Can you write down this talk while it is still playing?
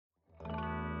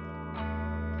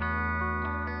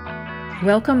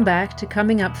Welcome back to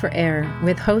Coming Up for Air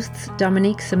with hosts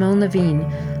Dominique Simone-Levine,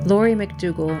 Lori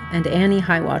McDougall, and Annie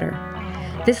Highwater.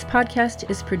 This podcast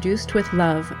is produced with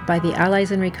love by the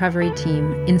Allies in Recovery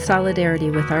team in solidarity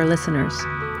with our listeners.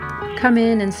 Come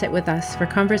in and sit with us for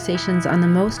conversations on the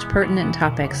most pertinent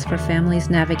topics for families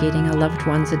navigating a loved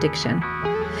one's addiction.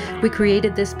 We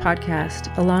created this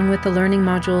podcast along with the learning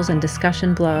modules and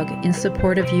discussion blog in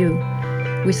support of you.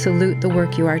 We salute the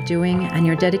work you are doing and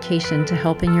your dedication to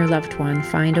helping your loved one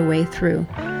find a way through.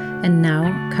 And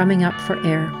now, Coming Up for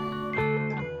Air.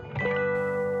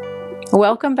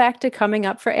 Welcome back to Coming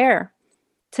Up for Air.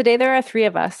 Today there are three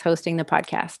of us hosting the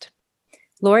podcast.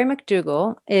 Lori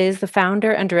McDougall is the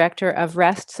founder and director of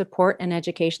REST Support and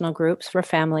Educational Groups for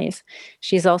Families.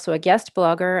 She's also a guest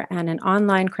blogger and an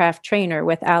online craft trainer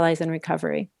with Allies in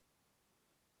Recovery.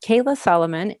 Kayla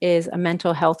Solomon is a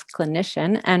mental health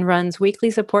clinician and runs weekly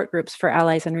support groups for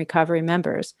Allies in Recovery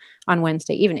members on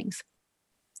Wednesday evenings.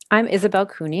 I'm Isabel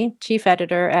Cooney, chief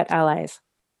editor at Allies.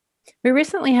 We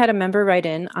recently had a member write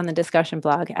in on the discussion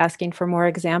blog asking for more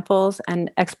examples and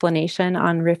explanation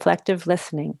on reflective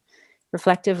listening.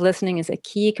 Reflective listening is a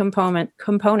key component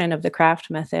of the CRAFT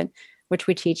method, which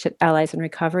we teach at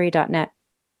alliesinrecovery.net.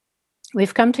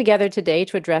 We've come together today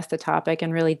to address the topic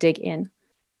and really dig in.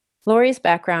 Lori's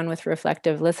background with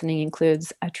reflective listening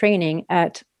includes a training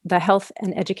at the Health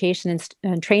and Education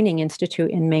and Training Institute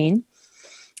in Maine.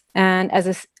 And as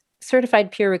a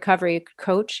certified peer recovery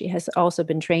coach, she has also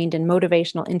been trained in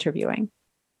motivational interviewing.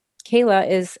 Kayla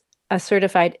is a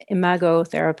certified Imago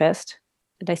therapist.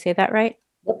 Did I say that right?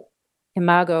 Yep.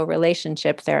 Imago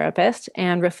relationship therapist,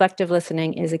 and reflective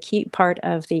listening is a key part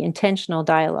of the intentional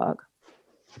dialogue.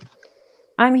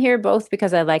 I'm here both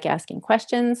because I like asking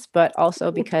questions, but also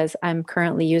because I'm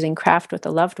currently using CRAFT with a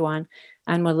loved one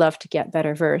and would love to get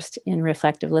better versed in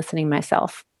reflective listening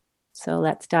myself. So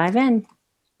let's dive in.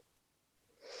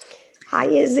 Hi,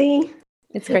 Izzy.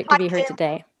 It's great to be here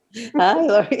today. Hi,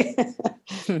 Lori.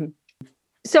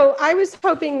 So I was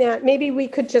hoping that maybe we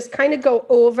could just kind of go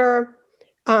over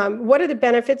what are the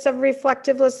benefits of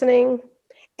reflective listening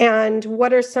and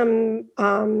what are some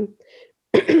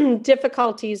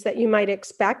difficulties that you might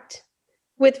expect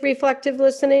with reflective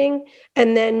listening,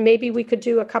 and then maybe we could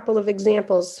do a couple of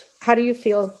examples. How do you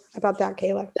feel about that,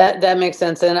 Kayla? That makes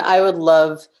sense, and I would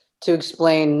love to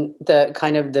explain the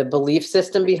kind of the belief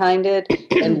system behind it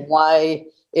and why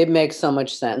it makes so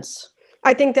much sense.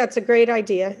 I think that's a great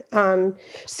idea.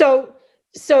 So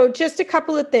just a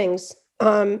couple of things.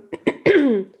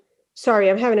 Sorry,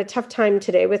 I'm having a tough time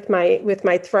today with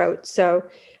my throat. So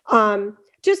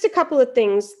just a couple of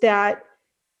things that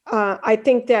I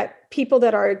think that people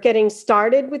that are getting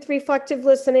started with reflective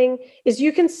listening is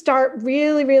you can start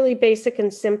really, really basic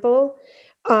and simple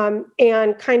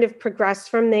and kind of progress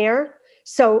from there.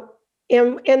 So,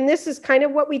 and this is kind of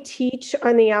what we teach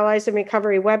on the Allies in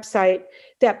Recovery website,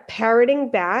 that parroting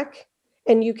back,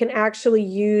 and you can actually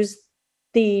use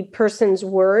the person's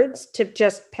words to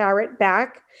just parrot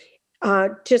back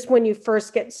just when you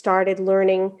first get started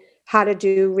learning how to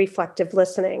do reflective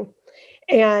listening.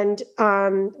 And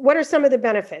what are some of the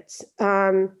benefits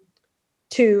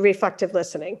to reflective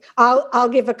listening? I'll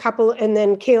give a couple, and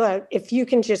then Kayla, if you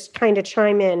can just kind of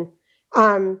chime in.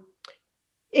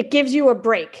 It gives you a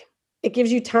break. It gives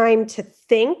you time to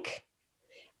think.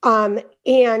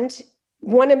 And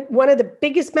one of the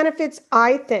biggest benefits,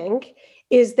 I think,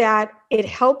 is that it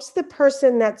helps the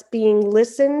person that's being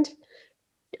listened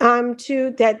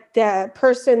to, that the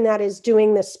person that is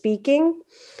doing the speaking,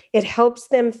 it helps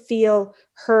them feel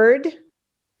heard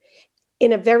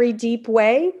in a very deep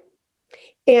way.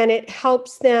 And it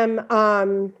helps them,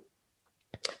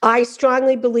 I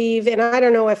strongly believe, and I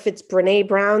don't know if it's Brene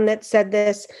Brown that said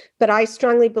this, but I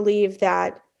strongly believe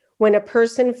that when a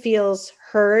person feels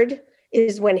heard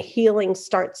is when healing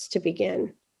starts to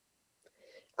begin.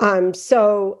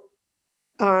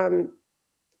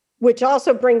 Which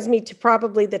also brings me to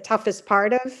probably the toughest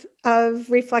part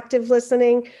of reflective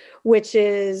listening, which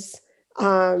is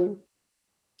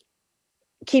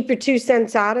keep your 2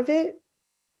 cents out of it.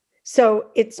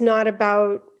 So it's not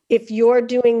about, if you're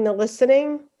doing the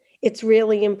listening, it's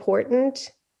really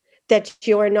important that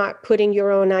you're not putting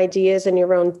your own ideas and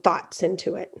your own thoughts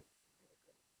into it.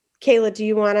 Kayla, do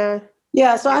you want to?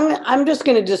 Yeah, so I'm just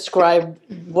going to describe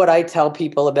what I tell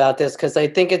people about this because I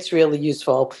think it's really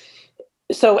useful.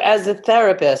 So as a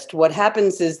therapist, what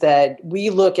happens is that we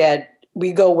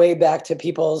go way back to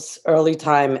people's early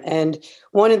time. And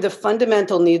one of the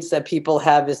fundamental needs that people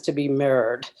have is to be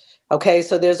mirrored. Okay,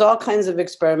 so there's all kinds of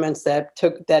experiments that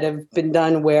have been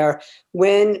done where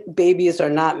when babies are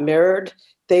not mirrored,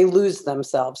 they lose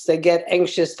themselves. They get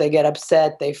anxious, they get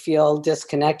upset, they feel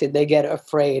disconnected, they get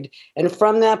afraid. And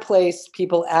from that place,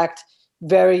 people act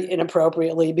very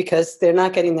inappropriately because they're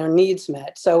not getting their needs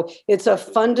met. So it's a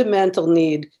fundamental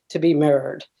need to be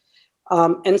mirrored.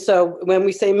 And so when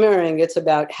we say mirroring, it's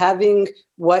about having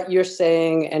what you're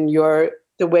saying and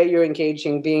the way you're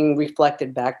engaging being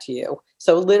reflected back to you.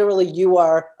 So literally, you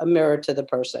are a mirror to the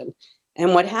person.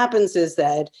 And what happens is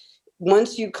that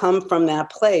once you come from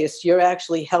that place, you're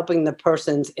actually helping the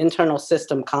person's internal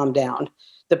system calm down.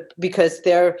 Because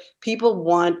people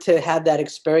want to have that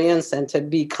experience and to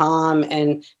be calm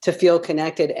and to feel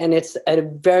connected. And it's a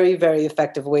very, very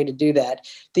effective way to do that.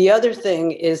 The other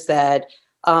thing is that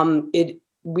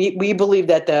we believe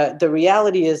that the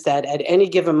reality is that at any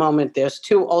given moment, there's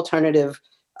two alternative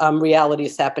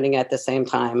realities happening at the same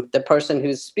time: the person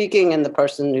who's speaking and the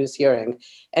person who's hearing.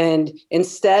 And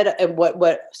instead of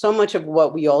what so much of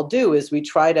what we all do is we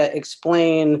try to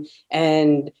explain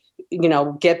and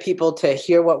get people to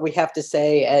hear what we have to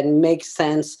say and make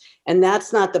sense. And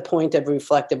that's not the point of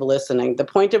reflective listening.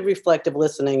 The point of reflective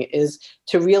listening is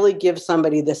to really give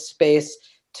somebody the space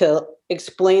to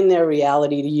explain their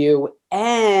reality to you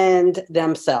and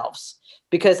themselves.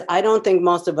 Because I don't think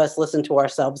most of us listen to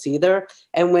ourselves either.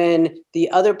 And when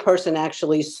the other person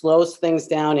actually slows things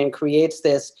down and creates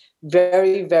this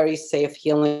very, very safe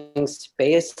healing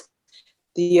space,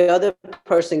 the other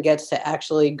person gets to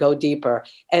actually go deeper.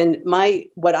 And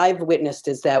what I've witnessed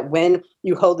is that when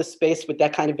you hold the space with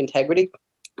that kind of integrity,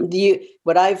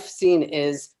 what I've seen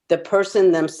is the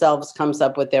person themselves comes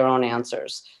up with their own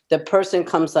answers. The person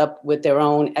comes up with their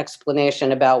own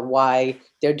explanation about why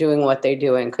they're doing what they're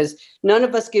doing, because none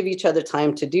of us give each other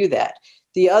time to do that.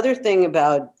 The other thing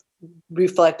about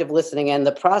reflective listening and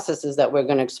the processes that we're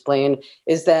going to explain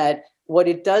is that what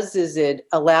it does is it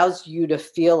allows you to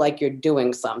feel like you're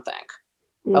doing something.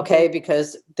 Okay,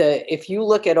 because if you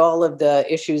look at all of the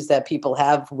issues that people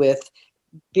have with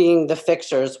being the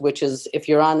fixers, which is, if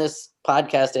you're on this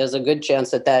podcast, there's a good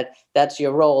chance that's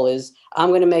your role, is I'm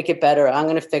going to make it better. I'm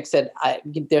going to fix it.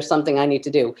 There's something I need to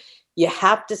do. You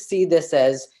have to see this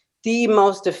as the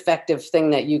most effective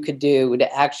thing that you could do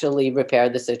to actually repair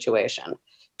the situation,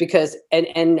 because,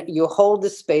 and you hold the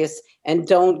space and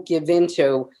don't give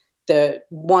into the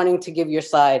wanting to give your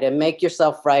side and make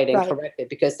yourself right and correct it,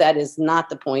 because that is not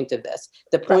the point of this.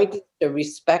 The point is to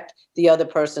respect the other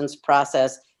person's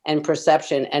process and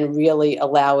perception and really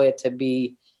allow it to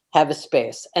have a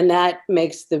space. And that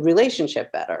makes the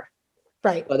relationship better.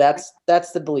 Right. So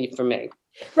that's the belief for me.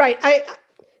 Right.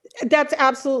 That's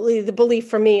absolutely the belief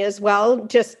for me as well.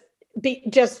 Just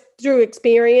through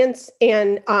experience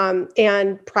and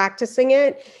practicing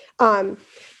it.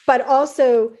 But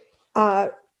also,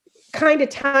 kind of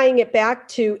tying it back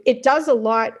to, it does a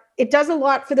lot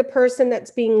for the person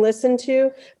that's being listened to,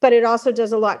 but it also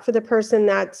does a lot for the person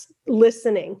that's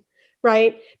listening,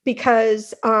 right?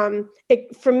 Because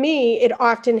for me, it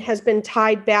often has been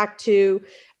tied back to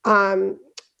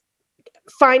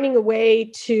finding a way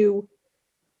to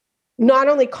not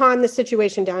only calm the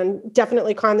situation down,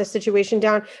 definitely calm the situation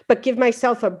down, but give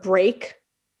myself a break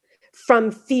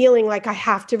from feeling like I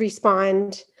have to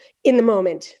respond in the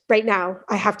moment right now.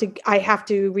 I have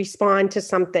to respond to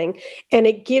something. And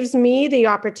it gives me the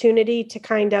opportunity to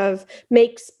kind of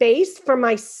make space for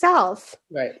myself,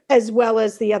 as well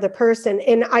as the other person.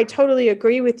 And I totally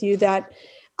agree with you that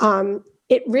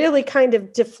it really kind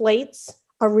of deflates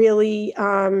a really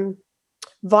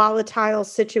volatile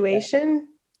situation.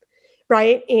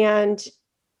 Right. And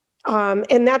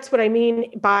that's what I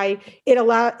mean by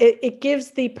it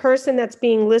gives the person that's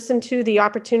being listened to the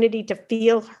opportunity to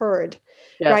feel heard,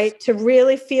 right? To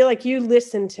really feel like you're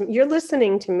listening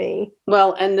to me.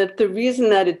 Well, and the reason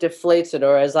that it deflates it,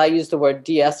 or as I use the word,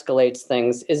 de-escalates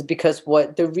things, is because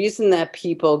the reason that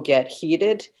people get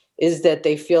heated is that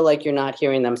they feel like you're not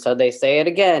hearing them. So they say it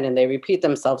again and they repeat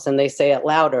themselves and they say it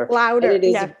louder. And it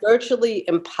is virtually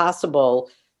impossible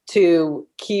to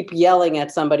keep yelling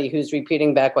at somebody who's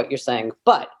repeating back what you're saying.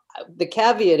 But the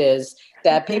caveat is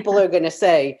that people are going to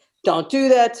say, don't do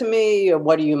that to me, or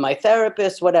what are you, my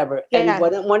therapist, whatever. And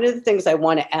one of the things I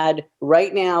want to add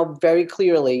right now very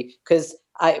clearly, because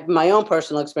my own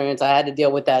personal experience, I had to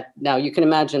deal with that. Now you can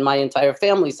imagine my entire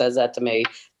family says that to me,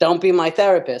 don't be my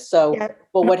therapist. So,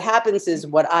 but what happens is,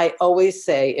 what I always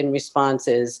say in response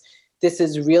is, this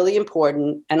is really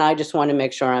important, and I just want to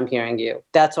make sure I'm hearing you.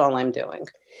 That's all I'm doing.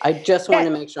 I just want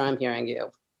to make sure I'm hearing you.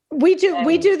 We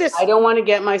do this. I don't want to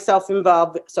get myself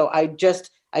involved. So I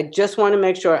I just want to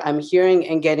make sure I'm hearing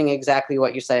and getting exactly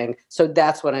what you're saying. So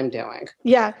that's what I'm doing.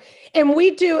 Yeah. And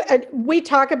we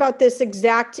talk about this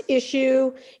exact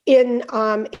issue in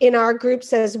our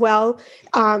groups as well.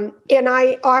 And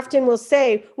I often will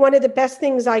say one of the best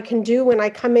things I can do when I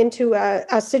come into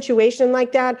a situation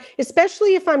like that,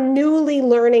 especially if I'm newly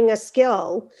learning a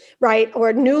skill, right,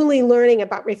 or newly learning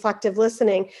about reflective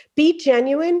listening, be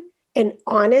genuine and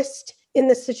honest in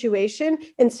the situation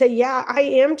and say, yeah, I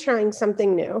am trying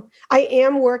something new. I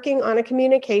am working on a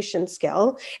communication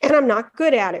skill and I'm not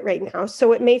good at it right now.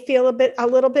 So it may feel a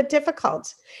little bit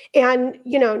difficult. And,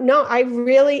 no, I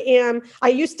really am. I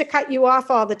used to cut you off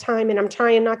all the time and I'm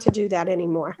trying not to do that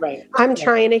anymore. Right. I'm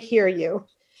trying to hear you.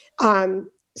 Hey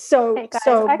guys,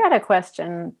 I got a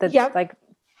question that's like,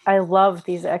 I love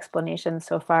these explanations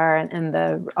so far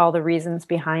and all the reasons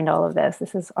behind all of this.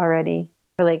 This is already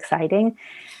really exciting.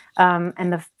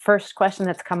 And the first question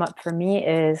that's come up for me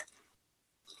is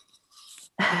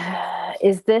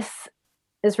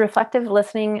reflective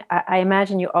listening? I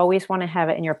imagine you always want to have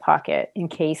it in your pocket in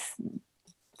case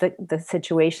the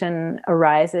situation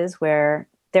arises where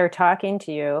they're talking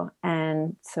to you,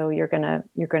 and so you're gonna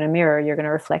mirror, you're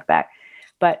gonna reflect back.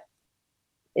 But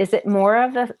is it more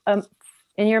of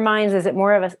in your minds, is it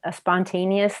more of a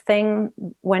spontaneous thing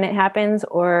when it happens,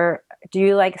 or do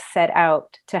you set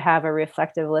out to have a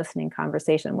reflective listening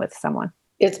conversation with someone?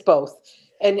 It's both.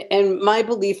 And my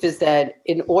belief is that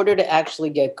in order to actually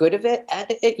get good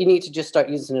at it, you need to just start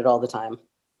using it all the time.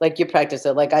 Like you practice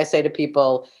it. Like I say to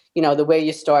people, the way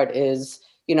you start is,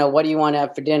 what do you want to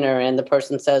have for dinner? And the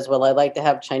person says, well, I like to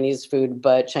have Chinese food,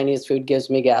 but Chinese food gives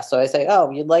me gas. So I say,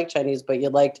 oh, you'd like Chinese, but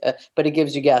but it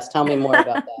gives you gas. Tell me more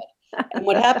about that. And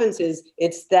what happens is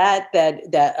it's that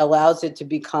allows it to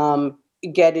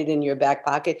get it in your back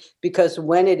pocket, because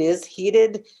when it is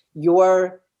heated,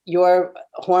 your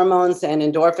hormones and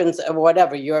endorphins or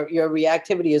whatever, your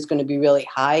reactivity is going to be really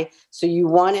high. So you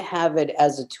want to have it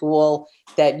as a tool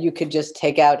that you could just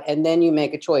take out and then you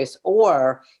make a choice.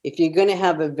 Or if you're going to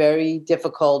have a very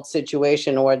difficult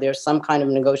situation or there's some kind of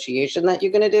negotiation that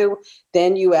you're going to do,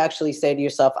 then you actually say to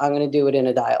yourself, I'm going to do it in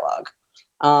a dialogue.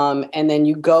 And then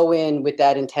you go in with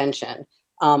that intention.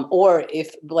 Or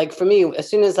if, like for me, as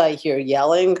soon as I hear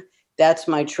yelling, that's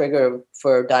my trigger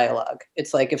for dialogue.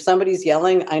 It's like if somebody's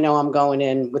yelling, I know I'm going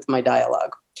in with my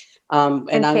dialogue. And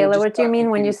Kayla, what do you mean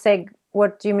when you say,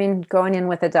 what do you mean going in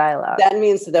with a dialogue? That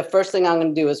means the first thing I'm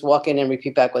going to do is walk in and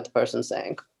repeat back what the person's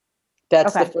saying.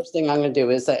 That's the first thing I'm going to do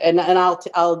is, and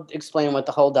I'll explain what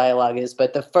the whole dialogue is.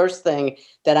 But the first thing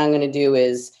that I'm going to do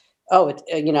is,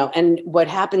 and what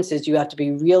happens is you have to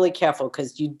be really careful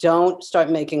because you don't start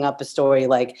making up a story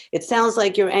like it sounds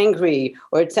like you're angry,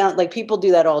 or it sounds like people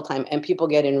do that all the time and people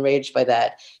get enraged by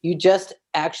that. You just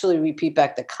actually repeat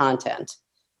back the content,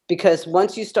 because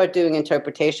once you start doing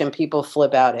interpretation, people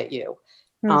flip out at you.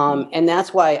 Mm-hmm. And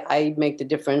that's why I make the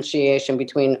differentiation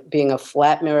between being a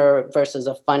flat mirror versus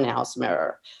a funhouse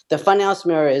mirror. The funhouse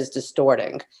mirror is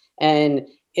distorting and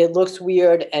it looks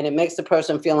weird and it makes the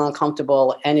person feel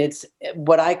uncomfortable. And it's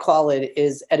what I call it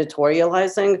is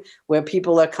editorializing, where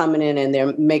people are coming in and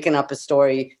they're making up a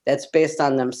story that's based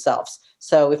on themselves.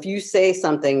 So if you say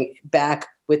something back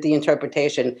with the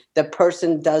interpretation, the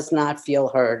person does not feel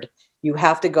heard. You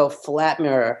have to go flat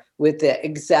mirror with the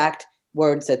exact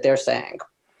words that they're saying,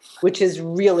 which is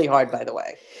really hard, by the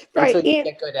way. Right. Until you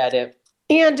get good at it.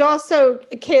 And also,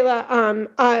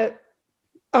 Kayla,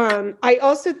 I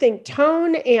also think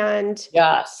tone and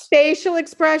facial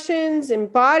expressions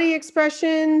and body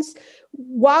expressions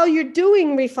while you're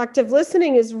doing reflective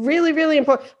listening is really, really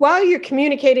important. While you're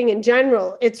communicating in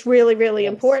general, it's really, really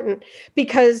important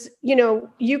because,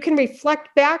 you can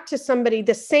reflect back to somebody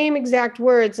the same exact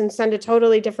words and send a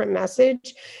totally different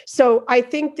message. So I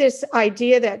think this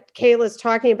idea that Kayla's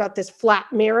talking about, this flat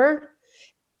mirror,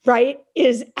 right,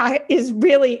 is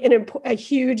really a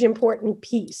huge important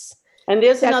piece. And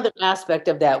there's another aspect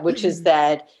of that, which is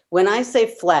that when I say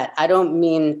flat, I don't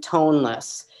mean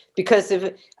toneless. Because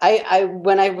if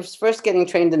when I was first getting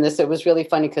trained in this, it was really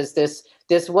funny because this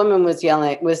woman was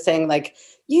saying like,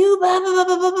 you blah, blah, blah,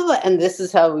 blah, blah, blah. And this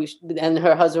is how and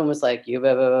her husband was like, you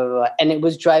blah, blah, blah, blah. And it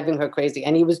was driving her crazy.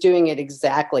 And he was doing it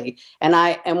exactly. And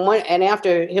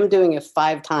after him doing it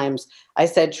 5 times, I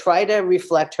said, try to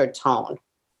reflect her tone.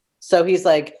 So he's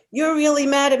like, you're really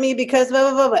mad at me because blah,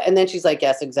 blah, blah, blah. And then she's like,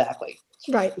 yes, exactly.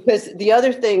 Right. Because the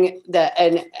other thing that,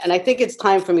 and I think it's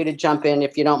time for me to jump in,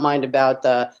 if you don't mind, about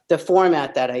the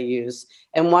format that I use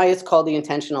and why it's called the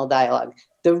intentional dialogue.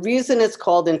 The reason it's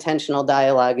called intentional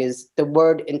dialogue is the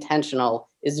word intentional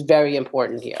is very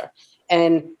important here.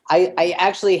 And I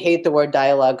actually hate the word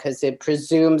dialogue because it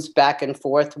presumes back and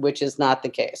forth, which is not the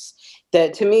case.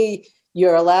 That to me,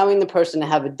 you're allowing the person to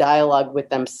have a dialogue with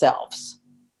themselves,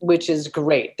 which is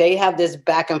great. They have this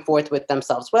back and forth with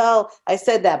themselves. Well, I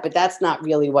said that, but that's not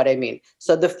really what I mean.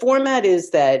 So the format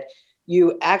is that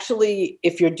you actually,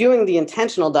 if you're doing the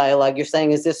intentional dialogue, you're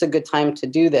saying, is this a good time to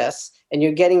do this? And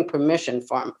you're getting permission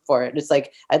for it. It's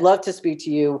like, I'd love to speak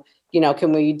to you,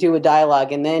 can we do a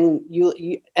dialogue? And then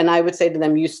and I would say to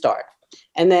them, you start.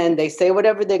 And then they say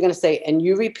whatever they're going to say, and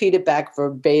you repeat it back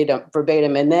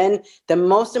verbatim. And then the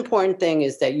most important thing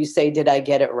is that you say, did I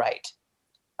get it right?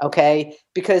 Okay,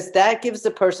 because that gives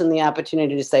the person the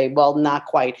opportunity to say, well, not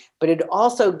quite, but it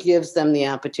also gives them the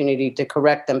opportunity to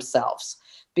correct themselves,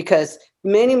 because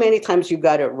many, many times you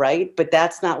got it right, but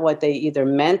that's not what they either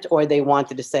meant or they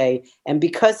wanted to say. And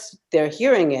because they're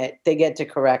hearing it, they get to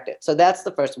correct it. So that's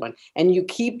the first one. And you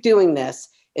keep doing this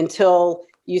until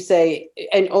you say,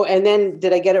 and then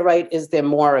did I get it right? Is there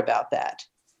more about that?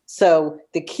 So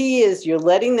the key is you're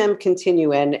letting them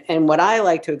continue. And what I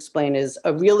like to explain is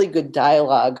a really good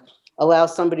dialogue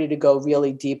allows somebody to go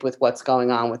really deep with what's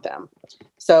going on with them.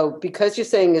 So because you're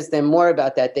saying, is there more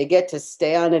about that? They get to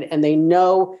stay on it, and they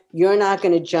know you're not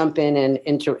going to jump in and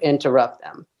interrupt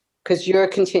them, because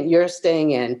you're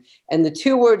staying in. And the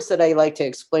two words that I like to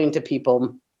explain to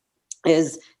people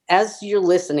is, as you're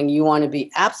listening, you want to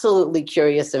be absolutely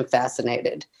curious and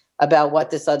fascinated about what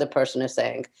this other person is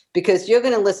saying, because you're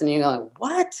going to listen and you're going,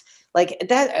 what? Like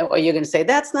that, or you're going to say,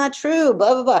 that's not true,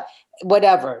 blah, blah, blah,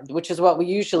 whatever, which is what we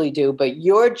usually do. But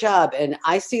your job, and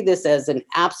I see this as an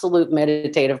absolute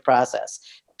meditative process,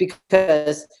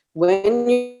 because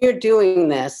when you're doing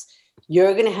this,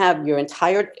 you're going to have your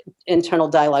entire internal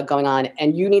dialogue going on,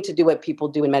 and you need to do what people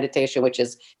do in meditation, which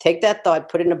is take that thought,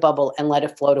 put it in a bubble, and let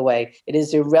it float away. It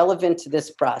is irrelevant to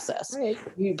this process,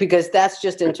 Right. Because that's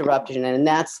just interruption, and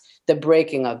that's the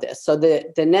breaking of this. So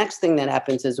the next thing that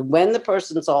happens is when the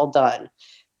person's all done,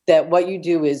 that what you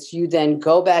do is you then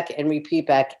go back and repeat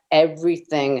back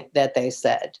everything that they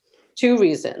said. Two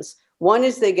reasons. One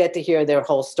is they get to hear their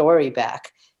whole story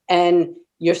back, and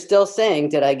you're still saying,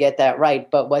 did I get that right?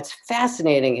 But what's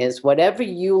fascinating is whatever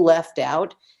you left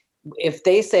out, if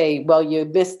they say, well, you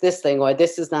missed this thing, or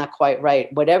this is not quite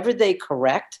right, whatever they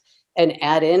correct and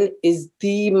add in is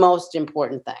the most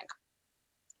important thing.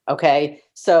 Okay.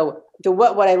 So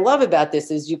what I love about this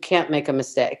is you can't make a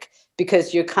mistake,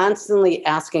 because you're constantly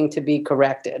asking to be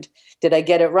corrected. Did I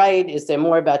get it right? Is there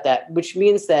more about that? Which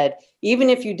means that even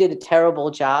if you did a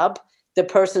terrible job, the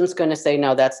person's going to say,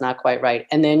 no, that's not quite right.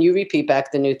 And then you repeat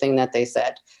back the new thing that they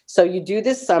said. So you do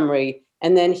this summary.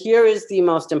 And then here is the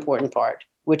most important part,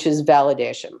 which is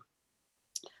validation,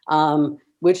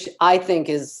 which I think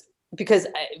is, because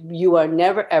you are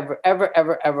never, ever, ever,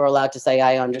 ever, ever allowed to say,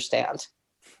 I understand,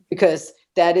 because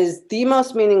that is the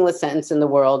most meaningless sentence in the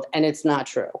world. And it's not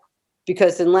true,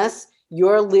 because unless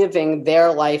you're living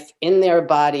their life in their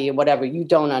body, whatever, you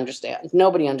don't understand.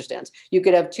 Nobody understands. You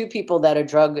could have two people that are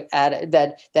drug addict,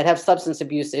 that have substance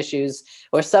abuse issues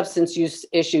or substance use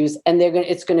issues, and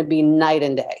it's going to be night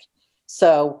and day.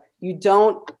 So you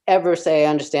don't ever say I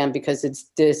understand, because it's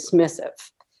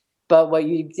dismissive. But what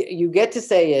you get to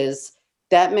say is,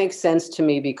 that makes sense to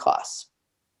me because.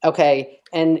 Okay.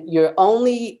 And you're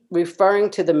only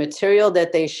referring to the material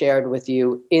that they shared with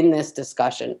you in this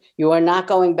discussion. You are not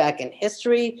going back in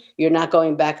history. You're not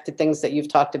going back to things that you've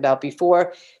talked about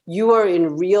before. You are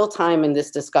in real time in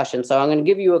this discussion. So I'm going to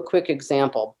give you a quick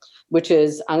example, which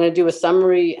is I'm going to do a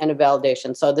summary and a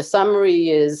validation. So the summary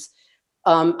is,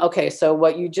 okay, so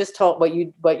what you just tell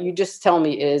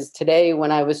me is, today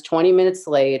when I was 20 minutes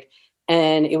late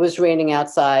and it was raining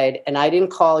outside and I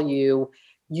didn't call you,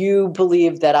 you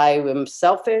believe that I am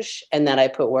selfish and that I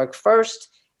put work first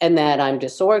and that I'm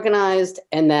disorganized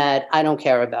and that I don't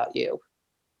care about you.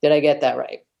 Did I get that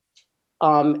right?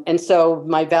 And so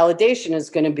my validation is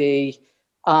going to be,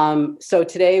 so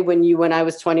today when I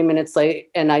was 20 minutes late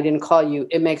and I didn't call you,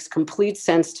 it makes complete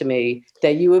sense to me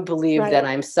that you would believe that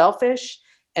I'm selfish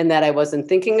and that I wasn't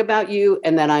thinking about you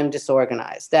and that I'm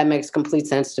disorganized. That makes complete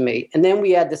sense to me. And then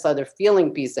we add this other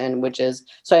feeling piece in, which is,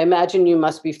 so I imagine you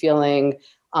must be feeling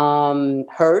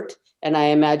hurt, and I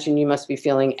imagine you must be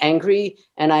feeling angry,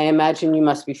 and I imagine you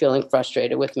must be feeling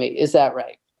frustrated with me. Is that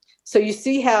right? So you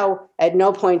see how at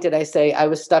no point did I say I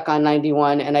was stuck on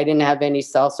 91 and I didn't have any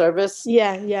cell service?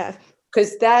 Yeah.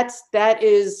 Because that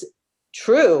is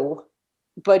true,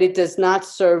 but it does not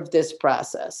serve this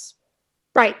process.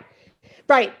 Right.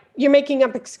 You're making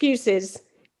up excuses.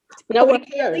 Nobody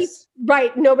cares.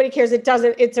 Right. Nobody cares.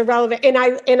 It's irrelevant. And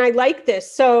I like this.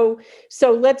 So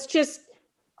let's just,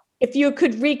 if you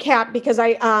could recap, because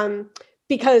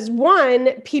because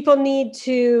one, people need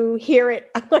to hear it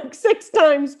like 6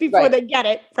 times before Right. they get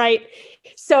it, right?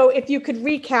 So if you could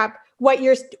recap what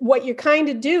you're kind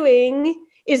of doing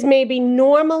is maybe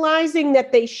normalizing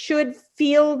that they should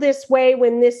feel this way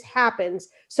when this happens.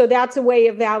 So that's a way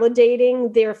of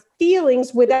validating their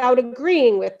feelings without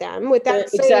agreeing with them, without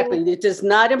saying, Exactly. It does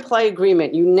not imply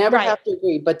agreement. You never Right. have to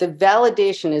agree, but the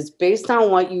validation is based on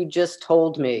what you just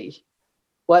told me.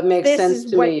 What makes This sense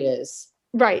is to what- me is.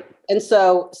 right. And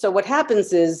so what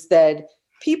happens is that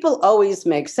people always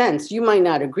make sense. You might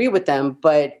not agree with them,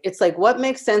 but it's like, what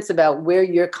makes sense about where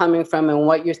you're coming from and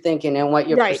what you're thinking and what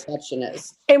your Right. perception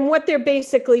is. And what they're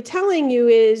basically telling you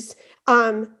is,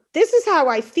 this is how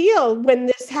I feel when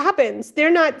this happens. They're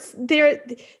not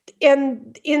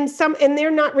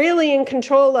really in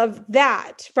control of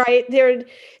that, right?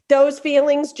 Those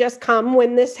feelings just come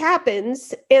when this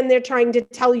happens, and they're trying to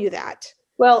tell you that.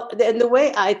 Well, and the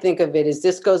way I think of it is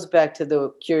this goes back to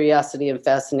the curiosity and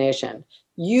fascination.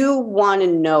 You want to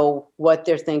know what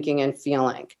they're thinking and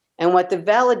feeling. And what the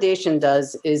validation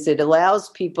does is it allows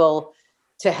people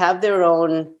to have their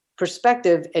own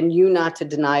perspective and you not to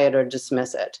deny it or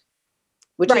dismiss it,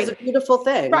 which is a beautiful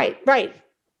thing. Right.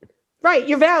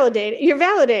 You're validating. Yeah,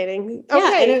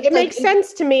 Okay. and It makes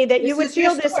sense to me that you this would is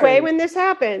your feel this story. way when this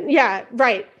happened. Yeah.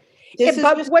 Right. This is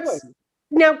But your what's story.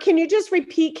 now, can you just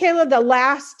repeat, Kayla, the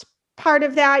last part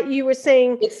of that you were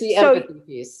saying? It's the So- empathy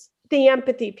piece. The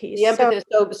empathy piece. The empathy.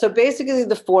 So basically,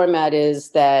 the format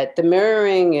is that the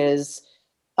mirroring is.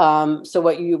 So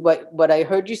what I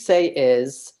heard you say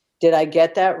is, did I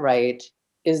get that right?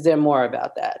 Is there more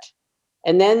about that?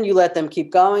 And then you let them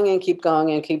keep going and keep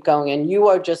going and keep going, and you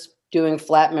are just doing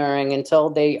flat mirroring until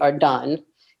they are done,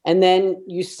 and then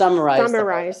you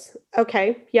summarize.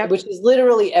 Okay. Yep. Which is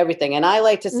literally everything. And I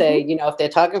like to say, if they're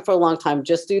talking for a long time,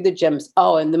 just do the gems.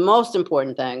 Oh, and the most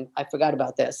important thing, I forgot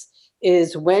about this,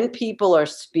 is when people are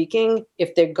speaking,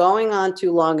 if they're going on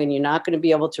too long and you're not going to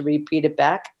be able to repeat it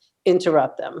back,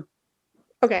 interrupt them.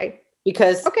 Okay.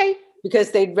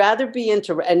 Because they'd rather be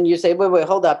and you say, wait,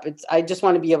 hold up. I just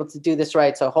want to be able to do this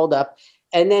right. So hold up.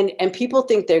 And people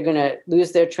think they're going to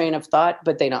lose their train of thought,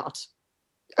 but they don't.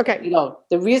 Okay.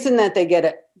 The reason that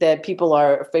that people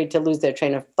are afraid to lose their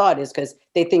train of thought is because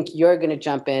they think you're going to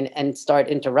jump in and start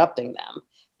interrupting them.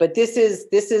 But this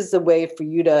is the way for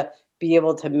you to be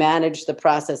able to manage the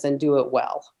process and do it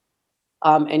well.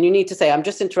 And you need to say, I'm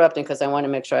just interrupting because I want to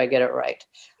make sure I get it right.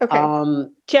 Okay.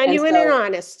 Genuine and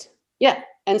honest. Yeah.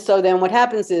 And so then what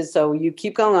happens is, so you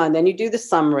keep going on, then you do the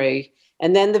summary,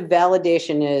 and then the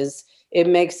validation is, it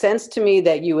makes sense to me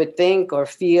that you would think or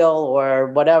feel or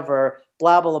whatever,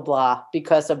 blah, blah, blah,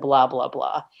 because of blah, blah,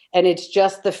 blah. And it's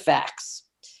just the facts.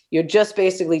 You're just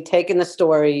basically taking the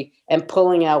story and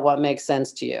pulling out what makes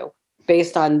sense to you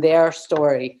based on their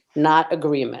story, not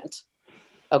agreement.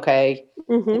 Okay.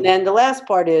 Mm-hmm. And then the last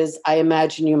part is, I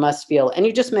imagine you must feel, and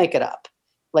you just make it up.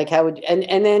 Like how would,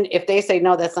 and then if they say,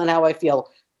 no, that's not how I feel,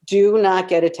 do not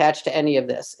get attached to any of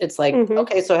this. It's like,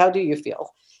 okay, so how do you feel?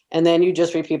 And then you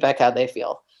just repeat back how they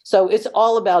feel. So it's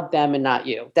all about them and not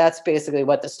you. That's basically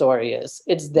what the story is.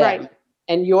 It's them. Right.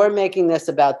 And you're making this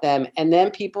about them. And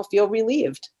then people feel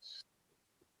relieved.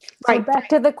 So back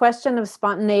to the question of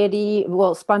spontaneity,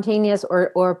 spontaneous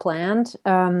or planned.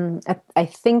 I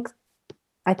think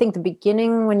the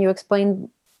beginning, when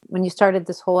you started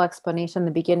this whole explanation,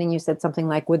 the beginning, you said something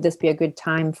like, would this be a good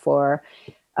time for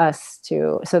us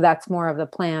to, so that's more of the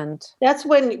planned. That's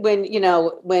when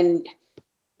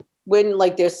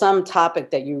like there's some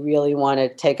topic that you really want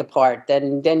to take apart,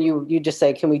 then you just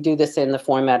say, can we do this in the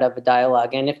format of a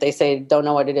dialogue? And if they say, don't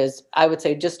know what it is, I would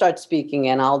say, just start speaking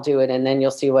and I'll do it. And then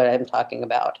you'll see what I'm talking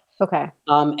about. Okay.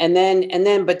 And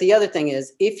then, but the other thing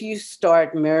is, if you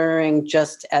start mirroring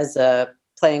just as a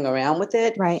playing around with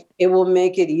it, right, it will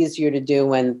make it easier to do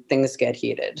when things get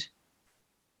heated.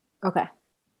 Okay.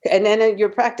 And then you're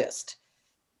practiced.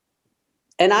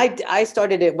 And I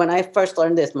started it when I first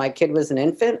learned this. My kid was an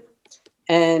infant,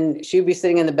 and she'd be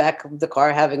sitting in the back of the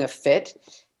car having a fit,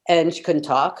 and she couldn't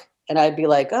talk. And I'd be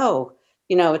like, oh,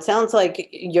 it sounds like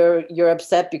you're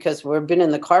upset because we've been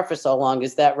in the car for so long.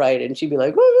 Is that right? And she'd be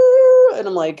like, woo! And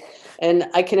I'm like, and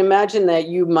I can imagine that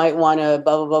you might want to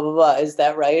blah, blah, blah, blah, blah. Is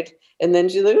that right? And then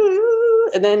she's like, woo!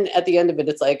 And then at the end of it,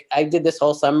 it's like, I did this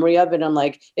whole summary of it. And I'm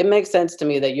like, it makes sense to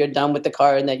me that you're done with the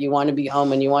car and that you want to be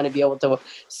home and you want to be able to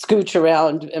scooch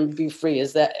around and be free.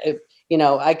 Is that,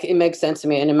 it makes sense to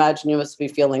me. And imagine you must be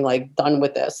feeling like done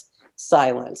with this.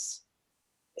 Silence.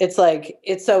 It's like,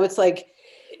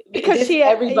 because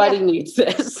everybody needs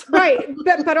this. Right.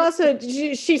 But also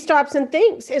she stops and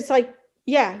thinks. It's like,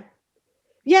 yeah.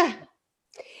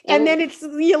 And then it's,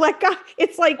 you let go.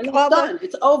 It's like and it's all done.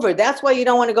 It's over. That's why you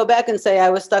don't want to go back and say, I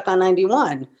was stuck on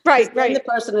 91. Right, Then right. the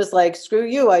person is like, screw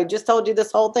you. I just told you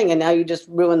this whole thing. And now you just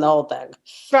ruined the whole thing.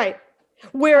 Right.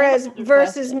 Whereas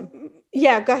versus,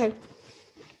 yeah, go ahead.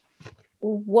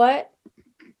 What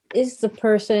is the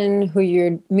person who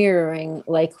you're mirroring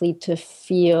likely to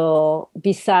feel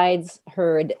besides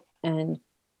heard? And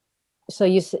so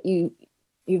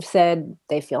you've said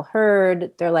they feel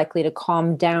heard, they're likely to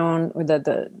calm down, or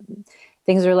the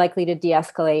things are likely to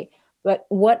de-escalate. But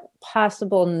what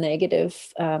possible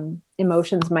negative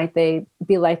emotions might they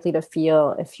be likely to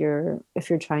feel if you're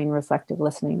trying reflective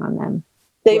listening on them?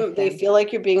 They feel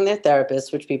like you're being their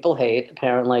therapist, which people hate,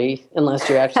 apparently, unless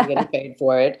you're actually getting paid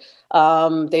for it.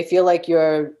 They feel like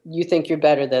you think you're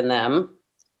better than them.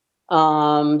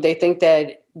 They think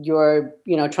that you're,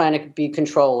 trying to be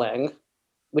controlling,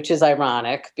 which is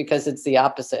ironic because it's the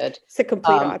opposite. It's the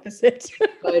complete opposite.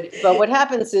 but what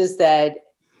happens is that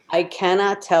I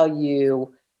cannot tell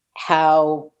you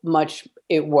how much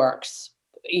it works,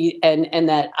 and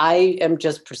that I am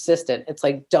just persistent. It's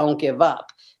like, don't give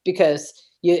up, because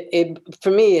for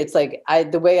me, it's like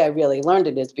the way I really learned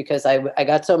it is because I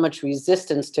got so much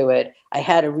resistance to it. I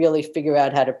had to really figure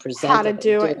out how to present how to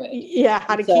do it. Yeah,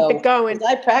 how to keep it going.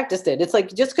 I practiced it. It's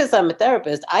like, just because I'm a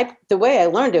therapist, the way I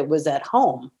learned it was at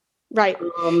home. Right.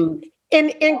 And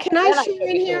can I share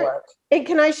in here? And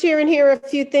can I share in here a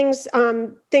few things,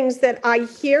 things that I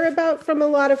hear about from a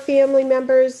lot of family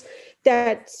members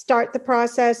that start the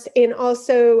process, and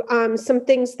also some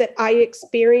things that I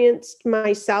experienced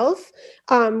myself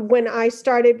when I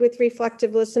started with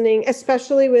reflective listening,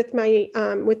 especially with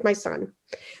my son.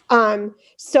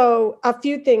 So a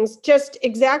few things, just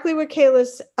exactly what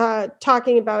Kayla's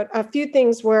talking about. A few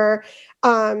things were,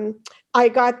 I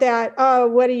got that, oh,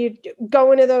 what are you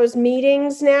going to those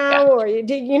meetings now? Yeah. Or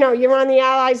you're on the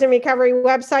Allies and Recovery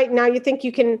website. Now you think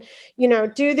you can,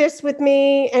 do this with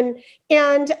me.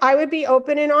 And I would be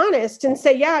open and honest and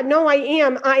say, yeah, no, I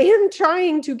am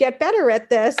trying to get better at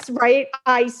this, right?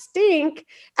 I stink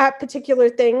at particular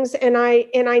things and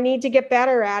I need to get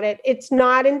better at it. It's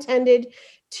not intended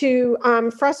to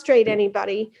frustrate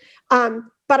anybody.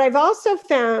 But I've also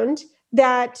found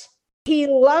that he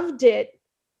loved it.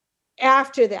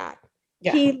 After that,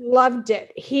 yeah. He loved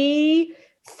it. He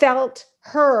felt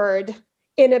heard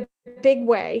in a big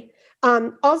way.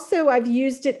 Also, I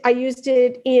used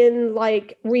it in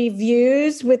like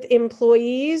reviews with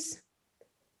employees.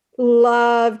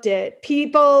 Loved it.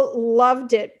 People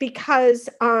loved it because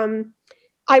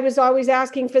I was always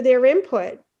asking for their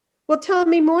input. Well, tell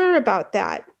me more about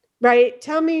that, right?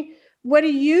 Tell me, what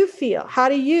do you feel? How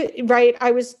do you, right?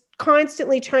 I was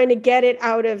constantly trying to get it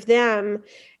out of them.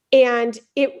 And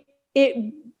it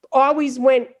always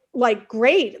went like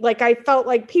great. Like I felt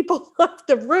like people left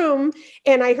the room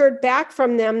and I heard back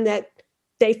from them that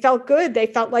they felt good. They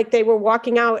felt like they were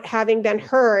walking out having been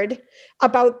heard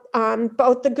about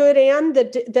both the good and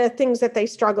the things that they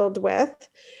struggled with.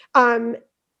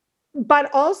 But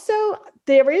also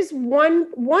there is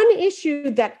one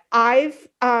issue that I've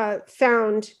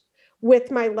found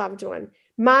with my loved one.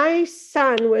 My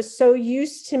son was so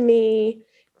used to me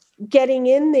getting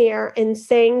in there and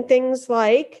saying things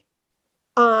like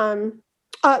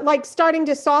starting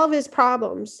to solve his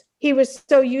problems. He was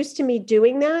so used to me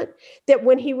doing that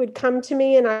when he would come to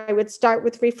me and I would start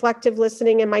with reflective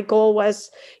listening, and my goal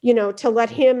was, to let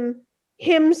him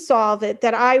solve it,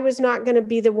 that I was not going to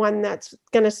be the one that's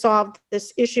going to solve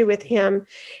this issue with him.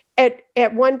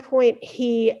 At one point,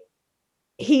 he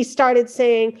started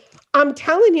saying, I'm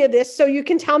telling you this so you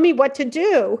can tell me what to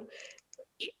do.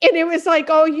 And it was like,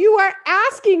 oh, you are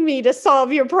asking me to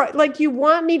solve your like you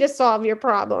want me to solve your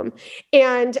problem.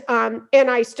 And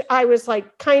I was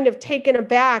like kind of taken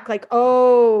aback, like,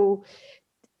 oh,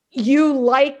 you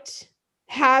liked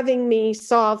having me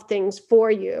solve things for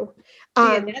you.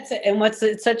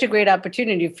 It's such a great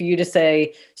opportunity for you to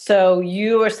say, so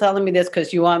you are telling me this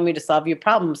because you want me to solve your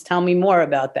problems. Tell me more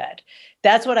about that.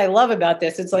 That's what I love about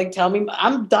this. It's like, tell me,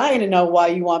 I'm dying to know why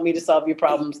you want me to solve your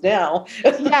problems now.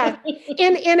 Yeah.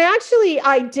 And actually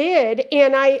I did.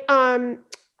 And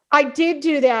I did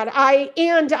do that.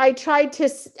 I tried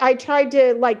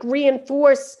to like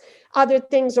reinforce other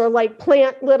things, or like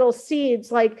plant little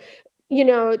seeds, like,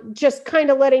 just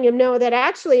kind of letting him know that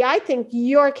actually I think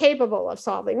you're capable of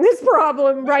solving this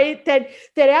problem, right? That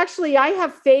actually I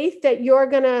have faith that you're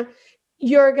gonna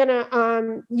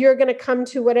come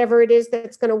to whatever it is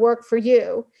that's going to work for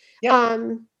you.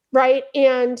 Yep. Right.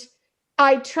 And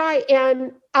I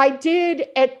did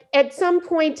at some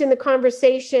point in the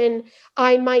conversation,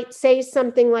 I might say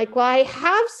something like, well, I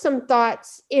have some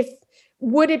thoughts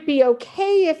would it be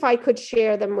okay if I could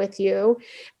share them with you?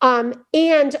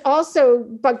 And also,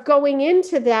 but going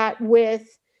into that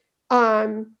with,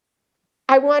 I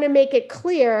want to make it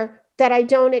clear that I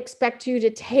don't expect you to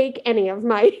take any of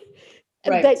my,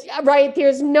 right?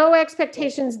 There's no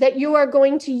expectations that you are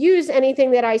going to use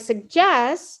anything that I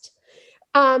suggest.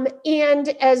 And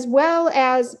as well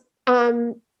as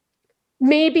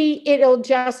maybe it'll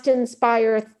just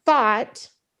inspire thought,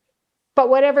 but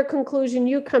whatever conclusion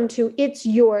you come to, it's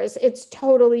yours. It's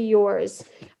totally yours.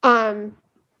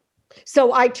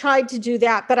 So I tried to do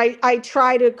that, but I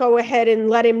try to go ahead and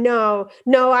let him know,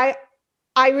 no,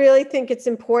 I really think it's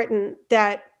important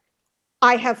that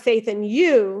I have faith in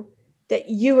you, that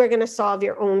you are going to solve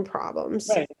your own problems.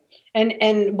 Right.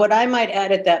 And what I might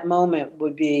add at that moment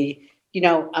would be,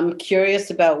 I'm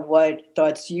curious about what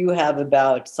thoughts you have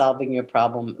about solving your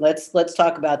problem. Let's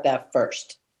talk about that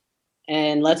first.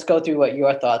 And let's go through what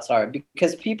your thoughts are,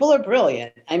 because people are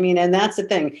brilliant. I mean, and that's the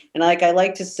thing. And like I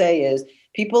like to say is,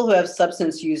 people who have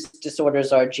substance use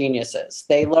disorders are geniuses.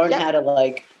 They learn how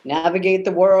to navigate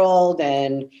the world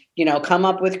and, come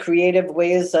up with creative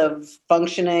ways of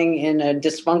functioning in a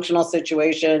dysfunctional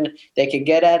situation. They could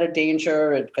get out of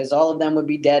danger because all of them would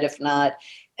be dead if not.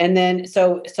 And then,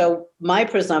 so my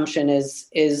presumption is,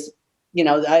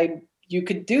 you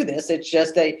could do this. It's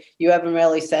just that you haven't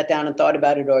really sat down and thought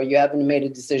about it, or you haven't made a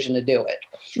decision to do it.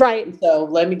 Right. So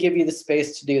let me give you the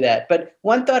space to do that. But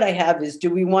one thought I have is, do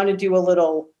we want to do a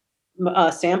little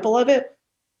sample of it?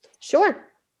 Sure.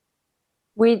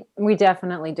 We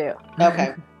definitely do.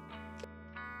 Okay.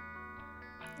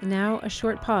 Now a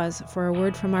short pause for a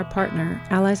word from our partner,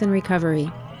 Allies in Recovery.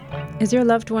 Is your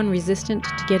loved one resistant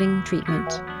to getting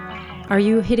treatment? Are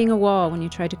you hitting a wall when you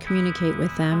try to communicate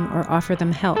with them or offer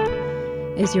them help?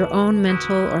 Is your own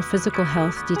mental or physical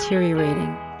health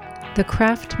deteriorating? The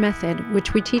CRAFT method,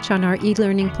 which we teach on our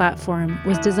e-learning platform,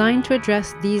 was designed to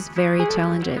address these very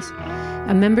challenges.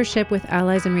 A membership with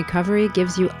Allies in Recovery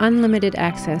gives you unlimited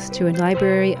access to a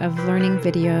library of learning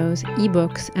videos,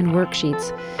 ebooks, and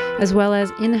worksheets, as well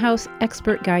as in-house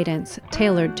expert guidance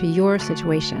tailored to your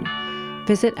situation.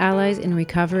 Visit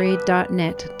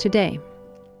alliesinrecovery.net today.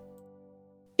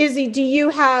 Izzy, do you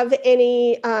have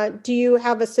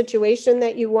a situation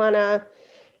that you want to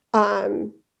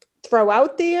throw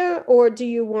out there, or do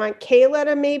you want Kayla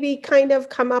to maybe kind of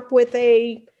come up with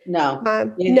a? No.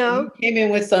 No? You came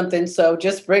in with something, so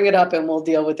just bring it up and we'll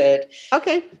deal with it.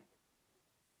 Okay.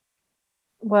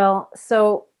 Well,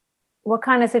 so what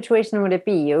kind of situation would it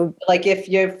be? Like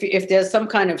if there's some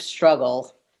kind of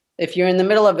struggle, if you're in the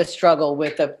middle of a struggle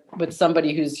with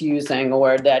somebody who's using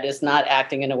or that is not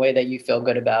acting in a way that you feel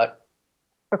good about.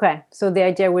 Okay, so the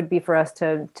idea would be for us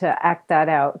to act that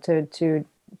out, to.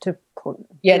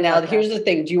 Yeah. Now here's the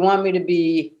thing: do you want me to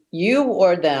be you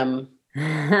or them?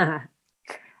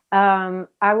 I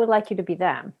would like you to be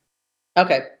them.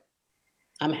 Okay,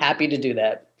 I'm happy to do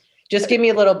that. Just give me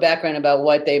a little background about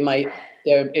what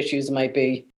their issues might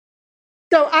be.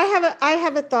 So I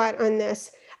have a thought on this.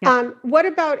 Yeah. What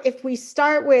about if we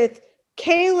start with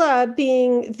Kayla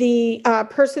being the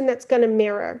person that's going to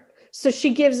mirror? So she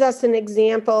gives us an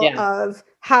example of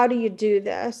how do you do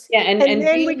this? Yeah, and then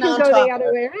we can go the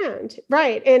other way around,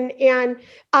 right? And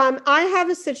I have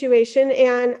a situation,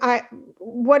 and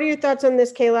what are your thoughts on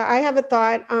this, Kayla? I have a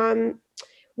thought.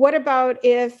 What about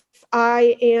if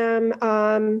I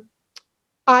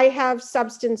have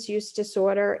substance use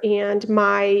disorder, and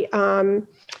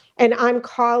and I'm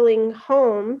calling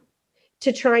home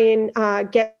to try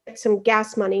and get some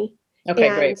gas money. Okay,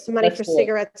 and great. Some money for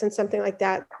cigarettes and something like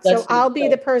that. So I'll be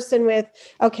the person with,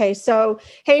 okay, so,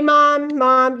 hey, mom,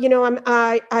 I'm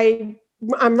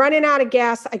running out of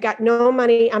gas. I got no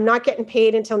money. I'm not getting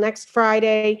paid until next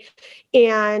Friday.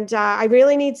 And I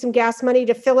really need some gas money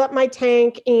to fill up my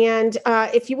tank. And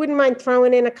if you wouldn't mind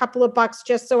throwing in a couple of bucks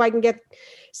just so I can get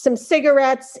some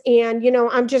cigarettes. And,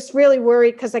 I'm just really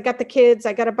worried because I got the kids.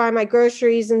 I got to buy my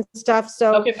groceries and stuff.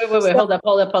 So okay, wait. So, hold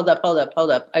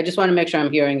up. I just want to make sure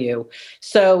I'm hearing you.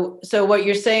 So what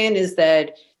you're saying is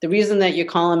that the reason that you're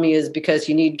calling me is because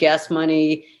you need gas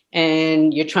money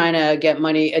and you're trying to get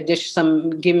money.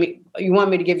 You want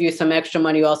me to give you some extra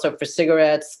money also for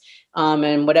cigarettes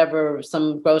and whatever,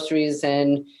 some groceries.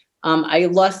 And I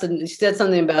lost. You said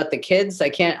something about the kids.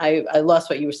 I lost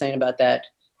what you were saying about that.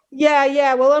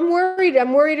 Yeah. Well, I'm worried.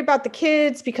 I'm worried about the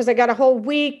kids because I got a whole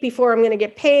week before I'm going to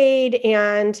get paid.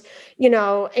 And,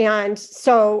 and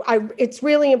so it's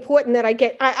really important that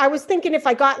I was thinking if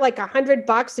I got like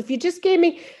 $100, if you just gave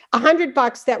me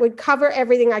 $100, that would cover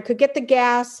everything. I could get the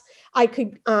gas. I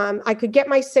could get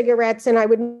my cigarettes, and I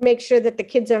would make sure that the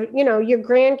kids are, your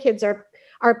grandkids are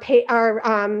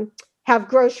have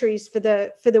groceries for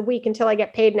the week until I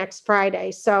get paid next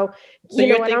Friday. So you know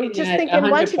you're what? I'm thinking just that thinking,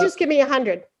 why don't you 100 just give me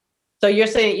 100? So you're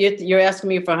saying you're asking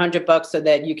me for $100 so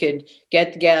that you could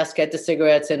get the gas, get the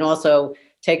cigarettes, and also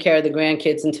take care of the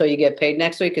grandkids until you get paid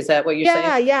next week. Is that what you're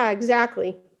Yeah, saying? yeah,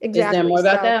 exactly. Is there Exactly. more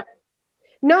about So that?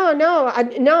 no,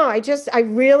 I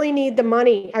really need the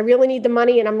money. I really need the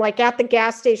money. And I'm like at the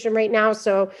gas station right now.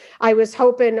 So I was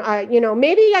hoping,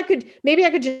 maybe I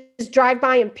could just drive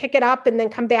by and pick it up and then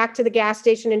come back to the gas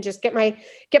station and just get my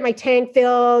tank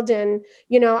filled. And,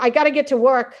 I got to get to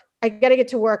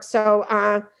work.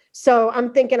 So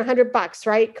I'm thinking $100,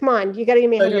 right? Come on, you got to give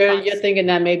me So $100. you're thinking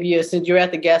that maybe since you're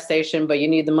at the gas station, but you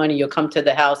need the money, you'll come to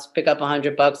the house, pick up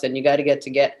 $100, and you got to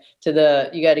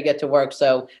get to work.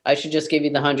 So I should just give you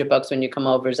the $100 when you come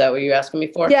over. Is that what you're asking me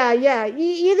for? Yeah, yeah.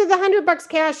 Either the $100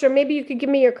 cash, or maybe you could give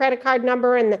me your credit card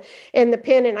number and the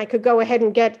PIN, and I could go ahead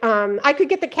and get I could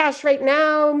get the cash right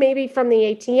now, maybe from the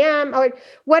ATM or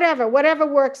whatever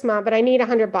works, Mom. But I need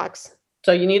 $100.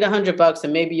 So you need $100,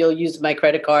 and maybe you'll use my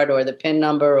credit card or the PIN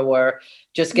number, or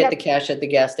just get Yep. the cash at the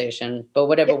gas station. But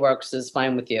whatever Yep. works is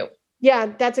fine with you. Yeah,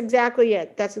 that's exactly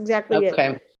it.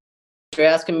 Okay. You're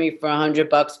asking me for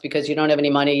 $100 because you don't have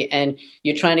any money, and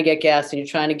you're trying to get gas, and you're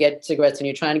trying to get cigarettes, and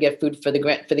you're trying to get food for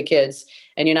the kids,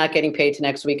 and you're not getting paid to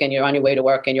next week, and you're on your way to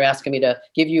work, and you're asking me to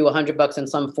give you $100 in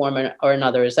some form or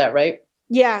another. Is that right?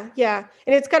 Yeah, yeah.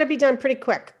 And it's got to be done pretty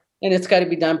quick. And it's got to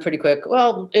be done pretty quick.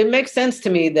 Well, it makes sense to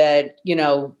me that,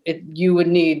 you would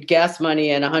need gas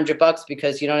money and $100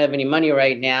 because you don't have any money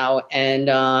right now. And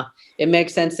it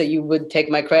makes sense that you would take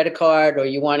my credit card, or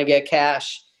you want to get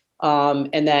cash,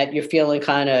 and that you're feeling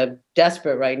kind of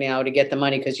desperate right now to get the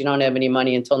money because you don't have any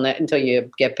money until you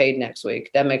get paid next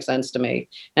week. That makes sense to me.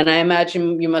 And I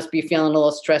imagine you must be feeling a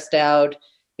little stressed out,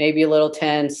 maybe a little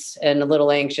tense and a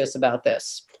little anxious about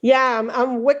this. Yeah,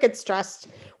 I'm wicked stressed.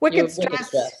 You're Wicked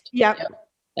stressed. Yep.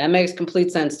 That makes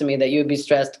complete sense to me that you would be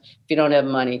stressed if you don't have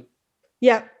money.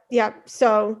 Yep. Yep.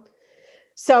 So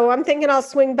I'm thinking I'll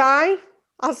swing by.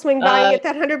 And get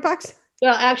that $100.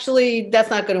 Well, actually,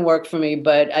 that's not going to work for me,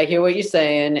 but I hear what you're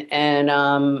saying, and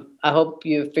I hope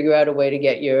you figure out a way to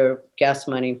get your gas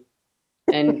money.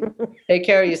 And take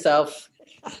care of yourself.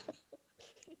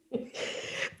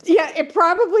 Yeah, it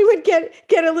probably would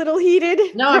get a little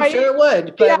heated. No, I'm right? sure it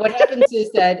would. But Yeah. what happens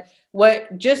is that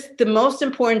just the most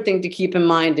important thing to keep in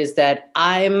mind is that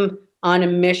I'm on a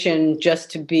mission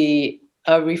just to be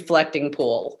a reflecting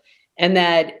pool. And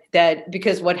that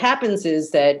because what happens is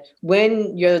that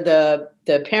when you're the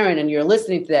parent and you're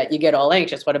listening to that, you get all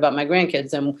anxious. What about my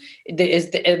grandkids? And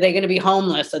are they going to be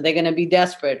homeless? Are they going to be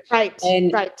desperate? Right.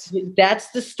 And right. that's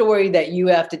the story that you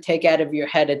have to take out of your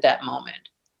head at that moment.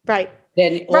 Right.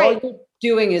 Then all you're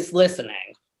doing is listening.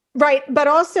 Right. But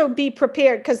also be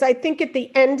prepared, because I think at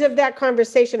the end of that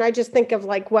conversation, I just think of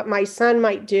like what my son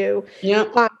might do. Yeah.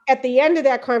 At the end of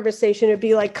that conversation, it'd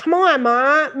be like, come on,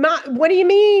 Ma, what do you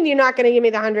mean you're not going to give me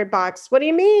the $100? What do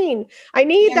you mean? I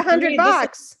need the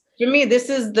 $100. For me, this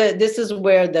is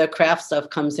where the craft stuff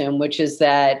comes in, which is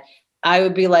that I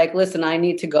would be like, listen, I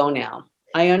need to go now.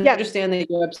 I understand that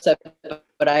you're upset,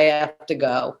 but I have to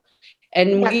go.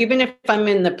 And even if I'm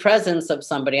in the presence of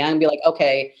somebody, I'm gonna be like,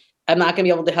 okay, I'm not gonna be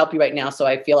able to help you right now, so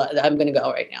I feel I'm gonna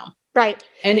go right now. Right.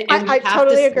 And I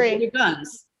totally agree. Your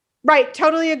guns. Right.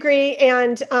 Totally agree.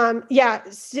 And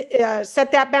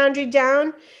set that boundary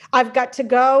down. I've got to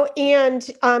go, and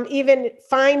even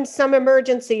find some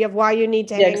emergency of why you need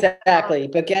to hang. Exactly.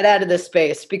 But get out of this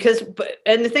space,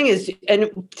 and the thing is,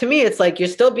 and to me, it's like you're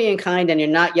still being kind, and you're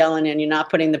not yelling, and you're not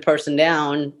putting the person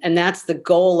down. And that's the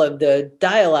goal of the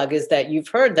dialogue, is that you've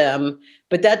heard them,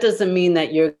 but that doesn't mean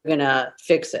that you're going to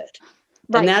fix it.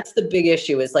 Right. And that's the big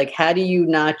issue, is like, how do you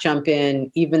not jump in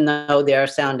even though they're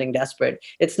sounding desperate?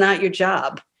 It's not your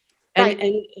job. And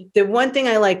the one thing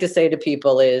I like to say to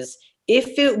people is,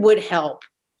 if it would help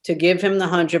to give him the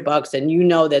 $100,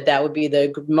 and that would be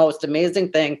the most amazing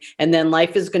thing, and then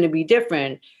life is going to be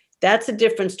different, that's a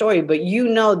different story. But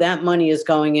that money is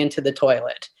going into the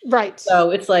toilet. Right.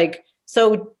 So it's like,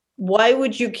 so why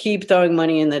would you keep throwing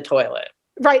money in the toilet?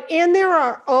 Right. And there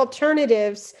are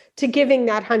alternatives to giving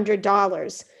that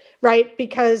 $100, right?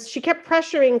 Because she kept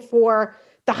pressuring for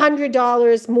the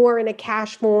 $100 more in a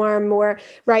cash form,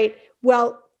 right?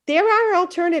 Well, there are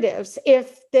alternatives.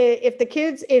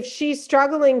 If she's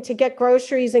struggling to get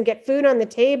groceries and get food on the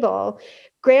table,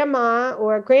 grandma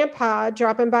or grandpa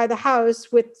dropping by the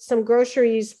house with some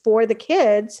groceries for the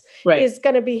kids is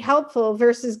going to be helpful,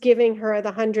 versus giving her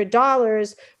the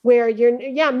 $100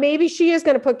 where maybe she is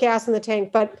going to put gas in the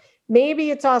tank, but maybe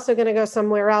it's also going to go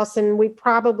somewhere else. And we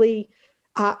probably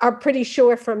are pretty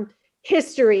sure from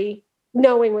history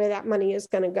knowing where that money is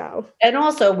going to go. And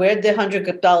also, where'd the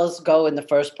 $100 go in the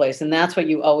first place? And that's what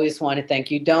you always want to think.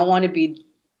 You don't want to be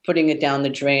putting it down the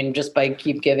drain just by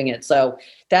keep giving it. So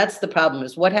that's the problem,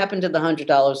 is what happened to the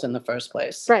 $100 in the first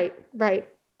place? Right.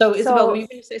 So Isabel, were you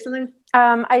going to say something?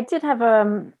 I did have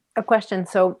a question.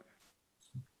 So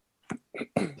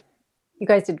you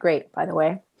guys did great, by the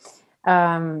way.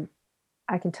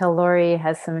 I can tell Lori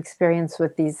has some experience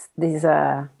with these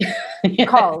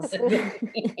calls.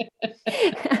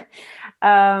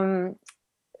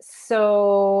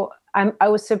 So I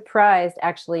was surprised,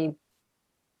 actually,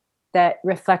 that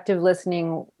reflective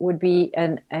listening would be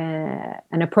an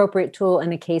appropriate tool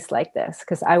in a case like this,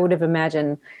 because I would have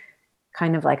imagined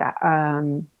kind of like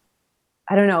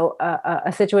I don't know,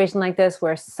 a situation like this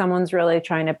where someone's really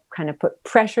trying to kind of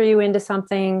pressure you into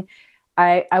something.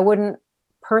 I wouldn't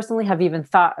personally have even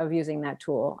thought of using that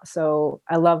tool. So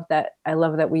I love that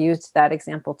we used that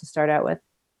example to start out with.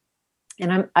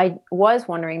 And I was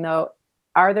wondering though,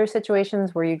 are there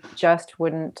situations where you just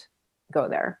wouldn't go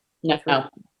there? No.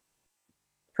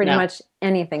 Pretty much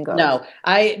anything goes. No,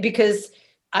 because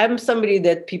I'm somebody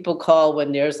that people call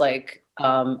when there's like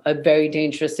a very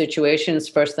dangerous situation. It's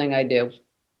the first thing I do.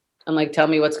 I'm like, tell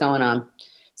me what's going on.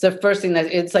 It's the first thing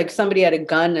it's like somebody had a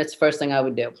gun. That's the first thing I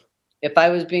would do. If I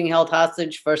was being held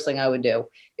hostage, first thing I would do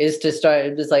is to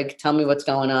start, just like, tell me what's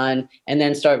going on, and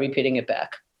then start repeating it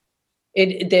back.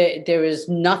 There is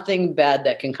nothing bad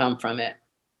that can come from it.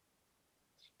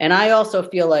 And I also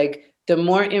feel like the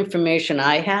more information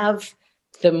I have,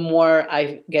 the more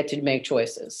I get to make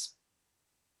choices.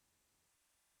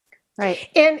 Right.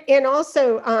 And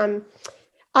also,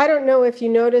 I don't know if you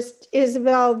noticed,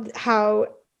 Isabel, how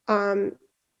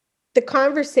the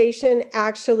conversation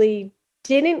actually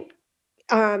didn't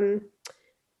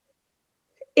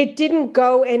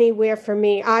go anywhere for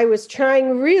me. I was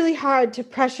trying really hard to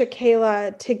pressure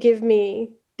Kayla to give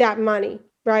me that money,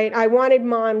 right? I wanted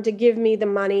Mom to give me the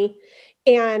money.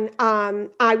 And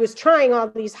I was trying all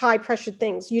these high pressure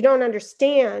things. You don't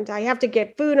understand. I have to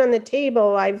get food on the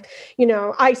table. I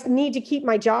need to keep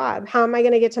my job. How am I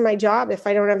going to get to my job if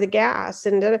I don't have the gas?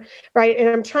 And right. And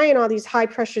I'm trying all these high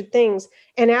pressure things.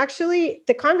 And actually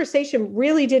the conversation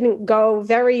really didn't go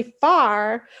very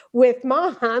far with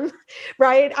Mom,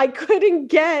 right? I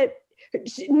couldn't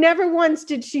never once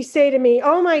did she say to me,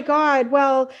 oh my God,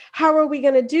 well, how are we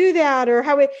going to do that?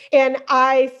 And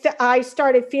I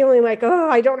started feeling like, oh,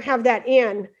 I don't have that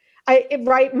in.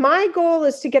 Right. My goal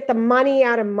is to get the money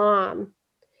out of Mom.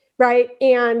 Right.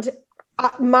 And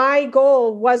my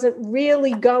goal wasn't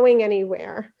really going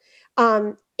anywhere.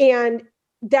 And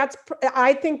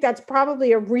I think that's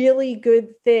probably a really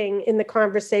good thing in the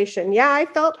conversation. Yeah, I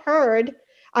felt heard.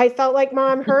 I felt like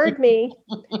Mom heard me.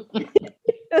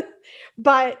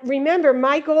 But remember,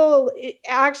 my goal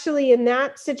actually in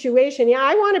that situation, yeah,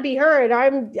 I want to be heard.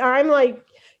 I'm like,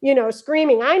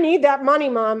 screaming, I need that money,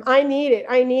 Mom. I need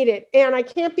it. And I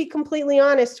can't be completely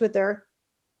honest with her,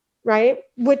 right?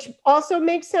 Which also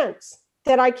makes sense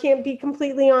that I can't be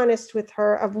completely honest with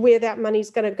her of where that money's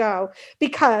going to go,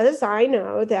 because I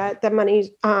know that the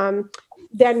money,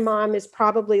 then Mom is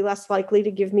probably less likely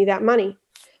to give me that money.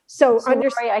 So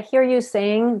Lori, I hear you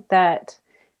saying that,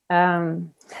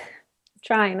 I'm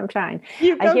trying.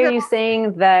 I hear you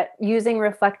saying that using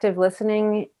reflective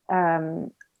listening,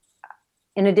 in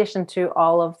addition to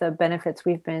all of the benefits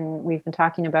we've been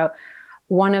talking about,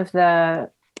 one of the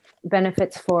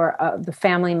benefits for the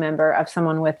family member of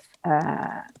someone with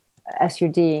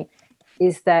SUD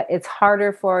is that it's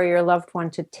harder for your loved one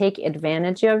to take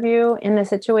advantage of you in the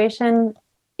situation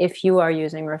if you are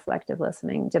using reflective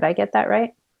listening. Did I get that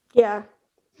right? Yeah.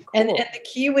 Cool. And the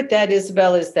key with that,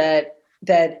 Isabel, is that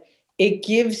it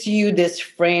gives you this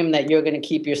frame that you're going to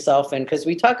keep yourself in, because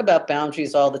we talk about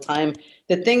boundaries all the time.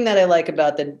 The thing that I like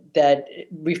about that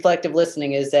reflective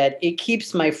listening is that it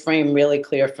keeps my frame really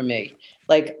clear for me.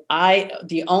 Like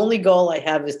the only goal I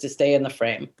have is to stay in the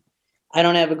frame. I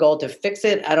don't have a goal to fix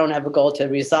it. I don't have a goal to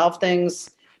resolve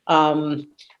things.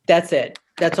 That's it.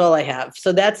 That's all I have.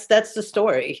 So that's the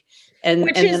story. And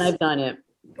then I've done it.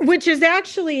 Which is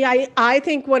actually, I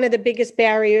think one of the biggest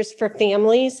barriers for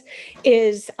families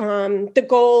is the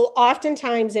goal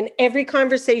oftentimes in every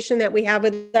conversation that we have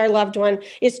with our loved one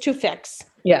is to fix.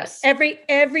 Yes.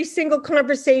 Every single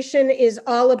conversation is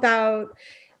all about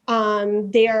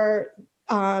their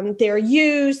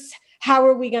use. How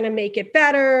are we going to make it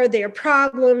better? Their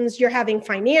problems. You're having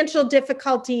financial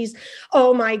difficulties.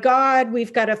 Oh my God,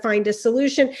 we've got to find a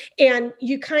solution. And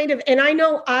you and I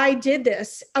know I did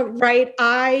this, right?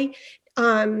 I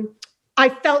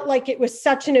felt like it was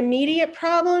such an immediate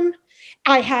problem.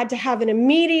 I had to have an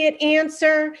immediate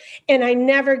answer, and I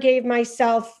never gave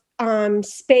myself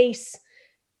space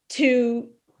to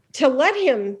let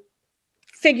him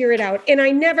figure it out. And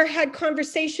I never had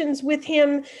conversations with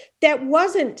him that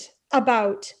wasn't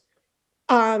about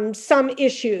some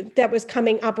issue that was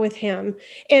coming up with him.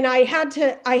 And I had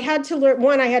to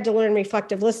learn, I had to learn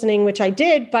reflective listening, which I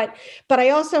did, but I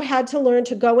also had to learn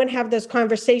to go and have those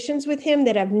conversations with him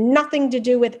that have nothing to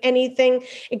do with anything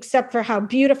except for how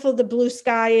beautiful the blue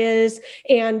sky is.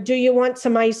 And do you want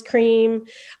some ice cream?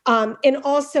 And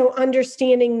also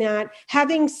understanding that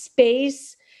having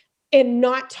space and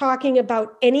not talking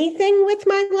about anything with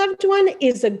my loved one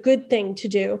is a good thing to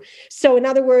do. So in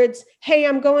other words, hey,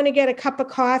 I'm going to get a cup of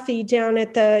coffee down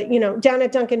at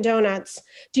Dunkin' Donuts.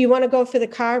 Do you want to go for the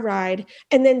car ride?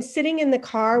 And then sitting in the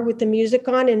car with the music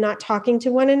on and not talking to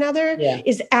one another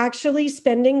is actually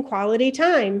spending quality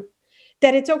time.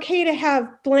 That it's okay to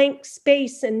have blank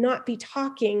space and not be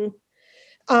talking.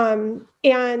 Those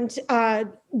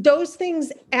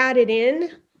things added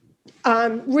in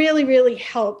really, really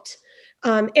helped.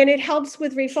 And it helps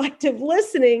with reflective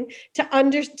listening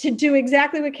to do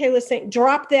exactly what Kayla's saying.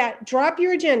 Drop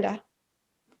your agenda.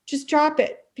 Just drop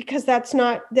it, because that's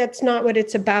not what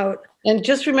it's about. And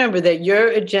just remember that your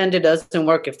agenda doesn't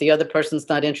work if the other person's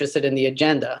not interested in the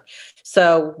agenda.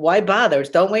 So why bother?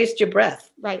 Don't waste your breath.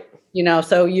 Right.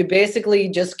 So you basically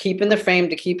just keep in the frame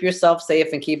to keep yourself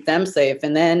safe and keep them safe.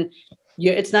 And then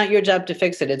it's not your job to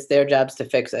fix it. It's their jobs to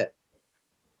fix it.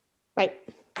 Right.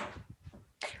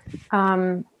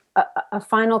 A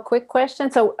final quick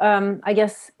question. So I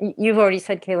guess you've already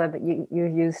said, Kayla, that you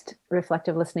used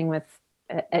reflective listening with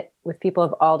people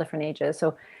of all different ages.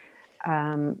 So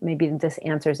maybe this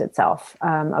answers itself.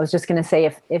 I was just going to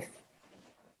say, if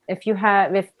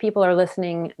people are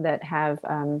listening that have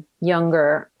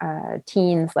younger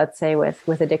teens, let's say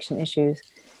with addiction issues,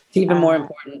 it's even more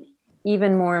important.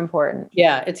 Even more important.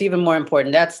 Yeah, it's even more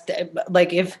important. That's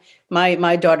like if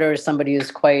my daughter is somebody who's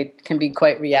can be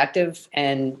quite reactive,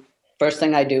 and first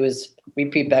thing I do is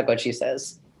repeat back what she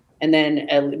says, and then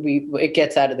it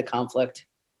gets out of the conflict.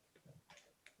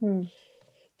 The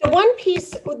one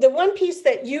piece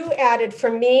that you added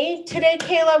for me today,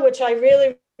 Kayla, which I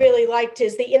really, really liked,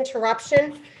 is the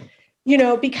interruption.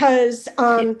 Because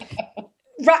I'm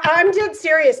dead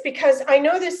serious, because I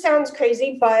know this sounds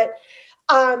crazy, but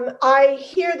I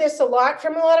hear this a lot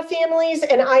from a lot of families,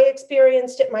 and I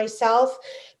experienced it myself.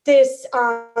 This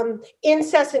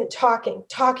incessant talking,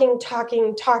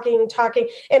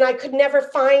 and I could never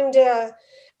find a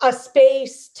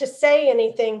space to say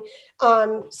anything.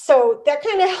 So that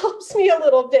kind of helps me a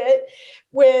little bit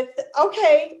with,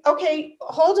 okay,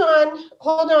 hold on.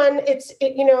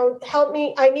 Help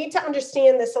me. I need to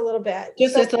understand this a little bit.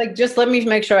 Just let me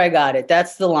make sure I got it.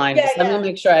 That's the line. Let me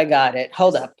make sure I got it.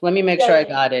 Hold up. Let me make sure I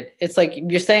got it. It's like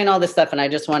you're saying all this stuff and I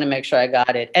just want to make sure I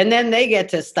got it. And then they get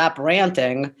to stop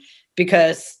ranting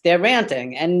because they're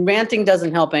ranting, and ranting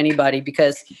doesn't help anybody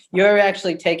because you're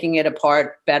actually taking it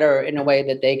apart better in a way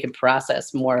that they can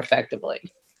process more effectively.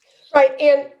 Right.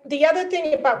 And the other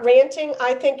thing about ranting,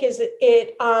 I think, is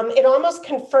it almost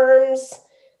confirms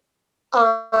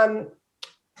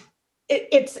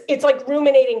it's like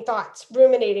ruminating thoughts,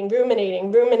 ruminating,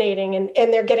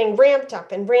 and they're getting ramped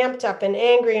up and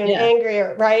angrier and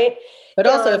angrier, right? But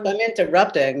also if I'm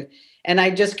interrupting and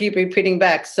I just keep repeating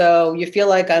back, so you feel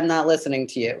like I'm not listening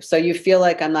to you. So you feel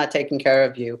like I'm not taking care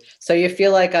of you. So you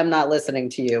feel like I'm not listening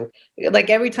to you. Like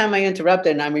every time I interrupt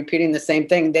and I'm repeating the same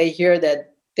thing, they hear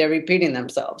that they're repeating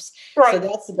themselves. Right. So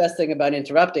that's the best thing about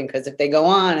interrupting, because if they go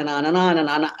on and on and on and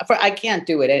on, I can't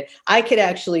do it. I could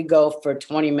actually go for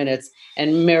 20 minutes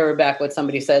and mirror back what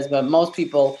somebody says, but most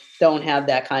people don't have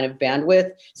that kind of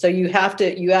bandwidth. So you have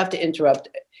to interrupt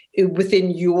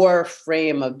within your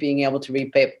frame of being able to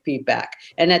repeat back.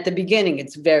 And at the beginning,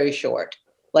 it's very short.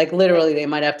 Like literally, they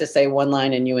might have to say one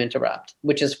line and you interrupt,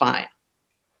 which is fine.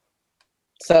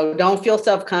 So don't feel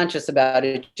self-conscious about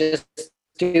it. Just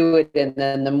do it, and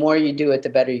then the more you do it, the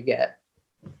better you get.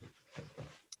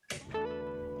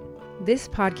 This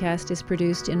podcast is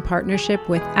produced in partnership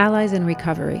with Allies in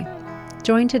Recovery.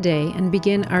 Join today and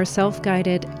begin our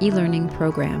self-guided e-learning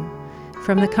program.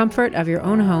 From the comfort of your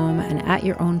own home and at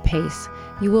your own pace,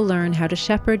 you will learn how to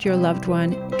shepherd your loved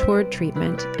one toward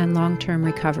treatment and long-term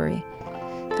recovery.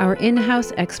 Our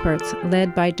in-house experts,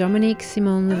 led by Dominique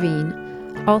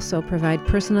Simon-Levine, also provide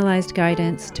personalized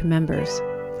guidance to members.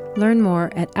 Learn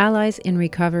more at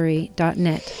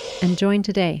alliesinrecovery.net and join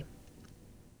today.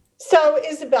 So,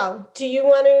 Isabel, do you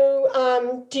want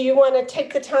to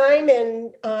take the time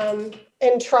and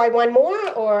try one more,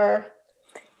 or?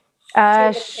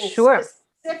 Sure.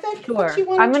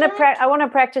 I'm gonna I want to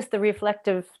practice the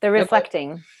reflecting.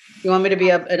 You want me to be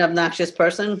an obnoxious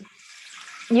person?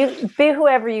 You be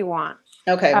whoever you want.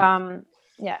 Okay.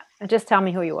 Yeah, just tell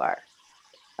me who you are.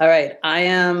 All right. I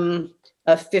am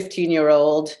a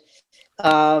 15-year-old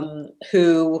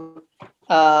who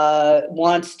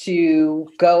wants to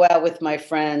go out with my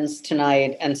friends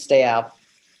tonight and stay out.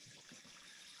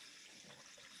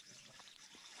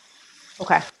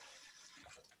 Okay.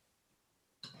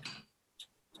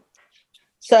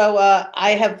 So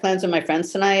I have plans with my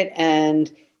friends tonight,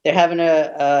 and they're having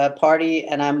a party,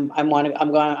 and I'm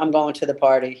going to the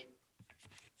party.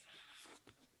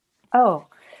 Oh,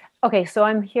 okay. So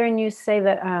I'm hearing you say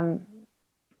that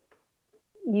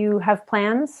you have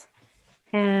plans,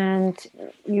 and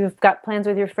you've got plans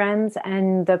with your friends,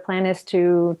 and the plan is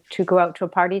to go out to a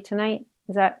party tonight.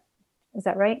 Is that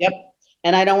right? Yep.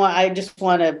 And I just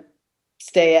want to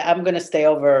stay. I'm going to stay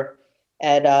over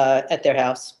at their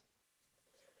house.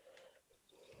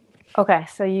 Okay.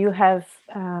 So you have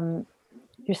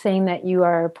you're saying that you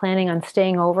are planning on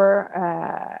staying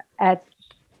over at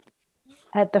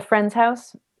the friend's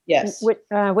house. Yes.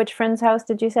 Which friend's house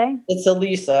did you say? It's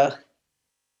Elisa.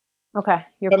 Okay.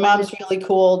 Her mom's really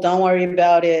cool. Don't worry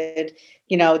about it.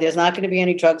 There's not going to be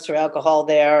any drugs or alcohol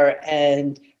there.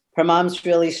 And her mom's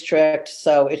really strict.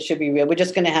 So it should be real. We're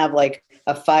just going to have like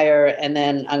a fire, and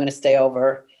then I'm going to stay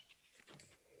over.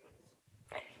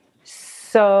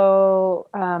 So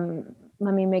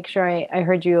let me make sure I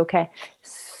heard you okay.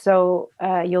 So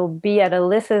you'll be at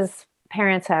Alyssa's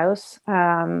parents' house,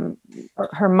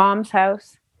 her mom's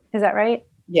house. Is that right?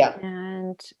 Yeah.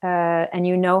 And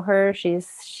you know her.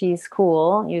 She's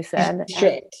cool. You said She's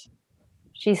strict.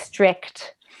 She's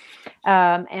strict.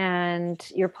 And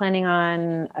you're planning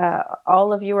on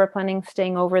all of you are planning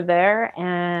staying over there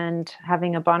and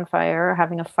having a bonfire,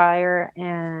 having a fire,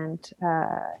 and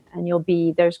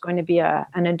there's going to be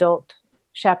an adult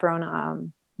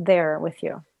chaperone there with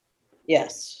you.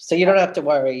 Yes. So you don't have to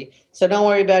worry. So don't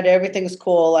worry about it. Everything's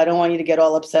cool. I don't want you to get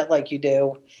all upset like you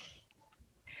do.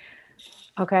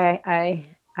 Okay, I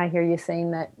hear you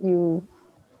saying that you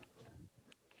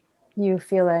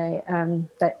feel I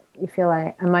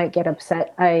might get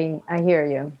upset. I hear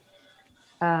you,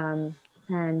 and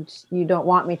you don't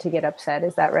want me to get upset.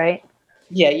 Is that right?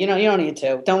 Yeah, you don't need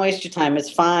to. Don't waste your time.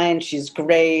 It's fine. She's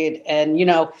great, and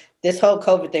this whole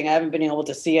COVID thing, I haven't been able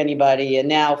to see anybody, and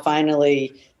now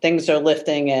finally things are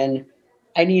lifting, and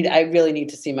I really need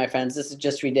to see my friends. This is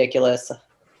just ridiculous.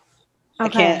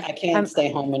 Okay. I can't stay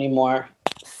home anymore.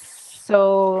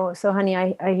 So honey,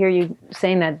 I hear you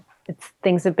saying that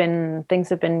things have been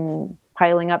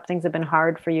piling up. Things have been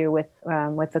hard for you with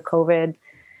the COVID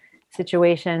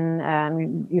situation.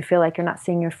 You feel like you're not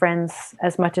seeing your friends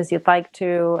as much as you'd like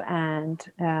to, and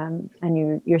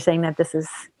you're saying that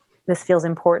this feels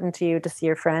important to you to see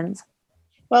your friends.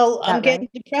 Well, I'm getting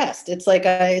depressed. It's like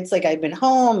I've been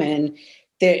home, and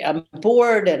I'm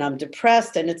bored, and I'm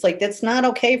depressed, and it's like that's not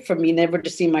okay for me never to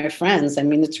see my friends. I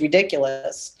mean, it's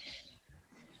ridiculous.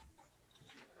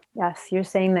 Yes, you're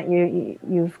saying that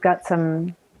you've got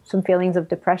some feelings of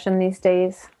depression these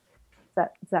days.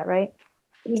 Is that right?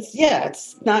 It's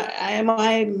not.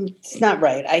 It's not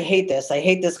right. I hate this. I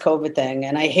hate this COVID thing,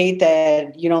 and I hate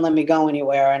that you don't let me go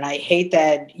anywhere, and I hate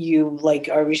that you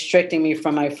are restricting me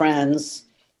from my friends.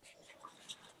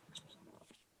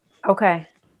 Okay,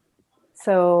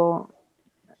 so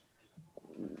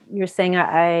you're saying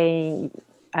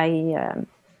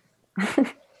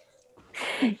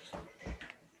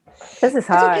this is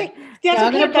hard. Okay. Yeah,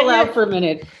 I'm going to pull out for a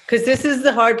minute because this is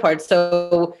the hard part.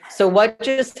 So what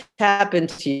just happened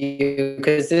to you?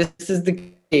 Because this is the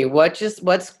key. What's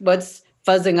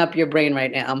fuzzing up your brain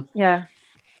right now? Yeah.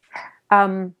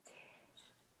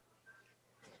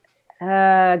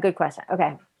 Good question.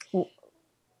 Okay.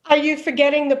 Are you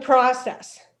forgetting the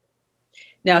process?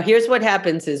 Now, here's what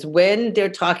happens is when they're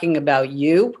talking about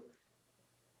you,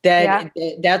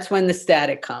 that's when the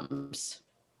static comes.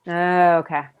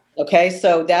 Okay. Okay,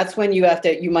 so that's when you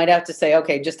might have to say,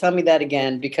 okay, just tell me that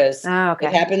again, because it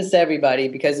happens to everybody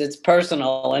because it's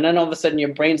personal, and then all of a sudden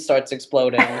your brain starts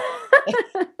exploding.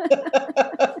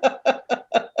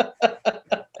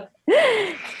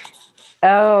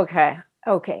 Okay.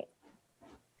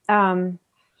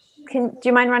 Do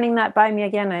you mind running that by me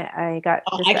again? I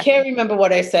can't remember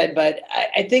what I said, but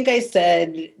I think I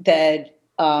said that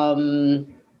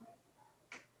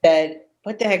that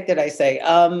what the heck did I say?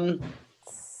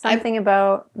 Something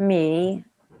about me.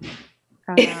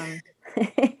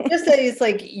 Just that it's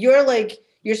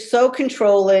you're so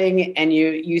controlling, and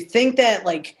you think that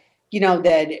I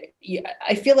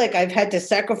feel like I've had to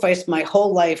sacrifice my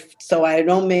whole life so I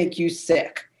don't make you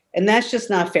sick. And that's just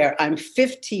not fair. I'm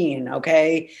 15,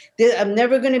 okay? I'm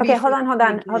never going to be. Okay, hold on. I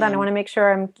want to make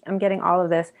sure I'm getting all of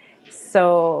this.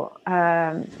 So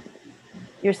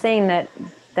you're saying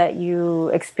that you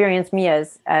experience me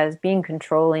as being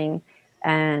controlling,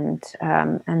 and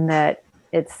that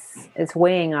it's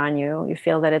weighing on you. You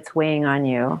feel that it's weighing on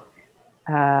you,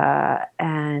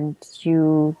 and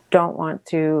you don't want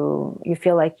to. You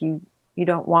feel like you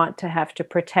don't want to have to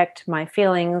protect my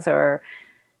feelings or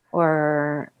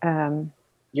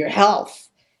Your health.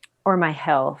 or my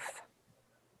health.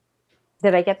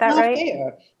 Did I get that Not right?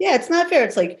 fair. Yeah, it's not fair.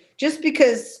 It's like just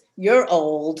because you're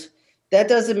old, that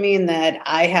doesn't mean that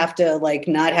I have to like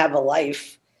not have a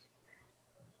life.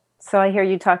 So I hear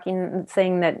you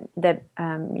saying that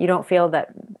you don't feel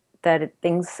that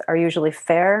things are usually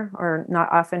fair or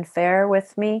not often fair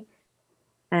with me,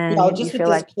 and No, you just with feel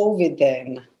this like, COVID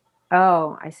thing.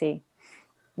 oh, I see.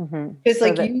 Because So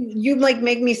like that you like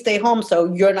make me stay home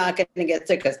so you're not gonna get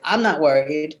sick because I'm not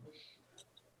worried.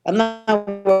 I'm not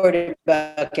worried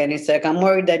about getting sick. I'm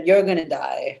worried that you're gonna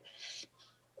die.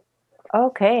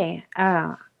 okay.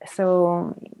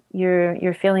 So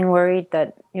you're feeling worried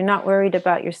that you're not worried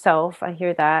about yourself. I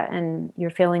hear that, and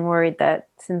you're feeling worried that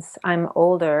since I'm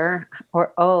older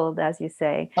or old, as you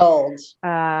say, Old.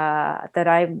 that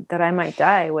I might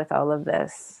die with all of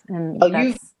this, Oh, and you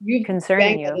that's you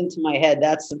concerning banged that you. into my head.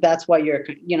 That's why you're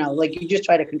like you just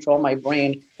try to control my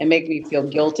brain and make me feel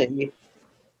guilty.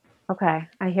 Okay,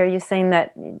 I hear you saying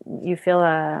that you feel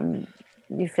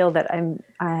that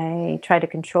I try to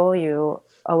control you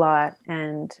a lot,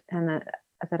 and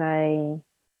that I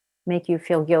make you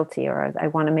feel guilty, or I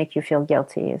want to make you feel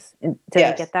guilty. Did I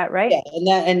Yes. get that right?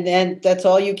 Yeah, and that's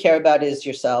all you care about is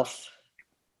yourself.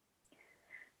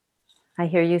 I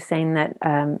hear you saying that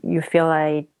you feel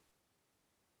I.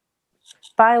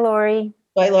 Bye, Lori.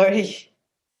 Bye, Lori.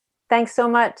 Thanks so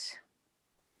much.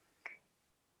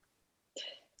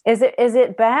 Is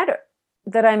it bad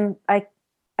that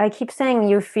I keep saying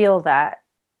you feel that?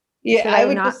 Yeah, Should I I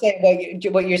would not? just say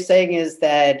what you're saying is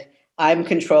that I'm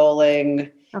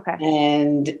controlling Okay.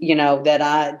 and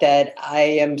that I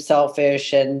am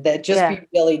selfish and that just Yeah. be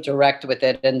really direct with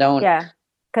it and don't. Yeah.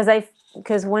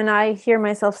 Because when I hear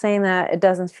myself saying that, it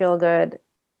doesn't feel good,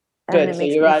 and Good. it So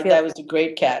makes you're me right. feel, That was a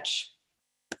great catch.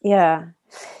 yeah,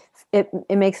 it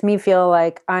makes me feel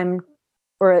like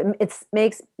or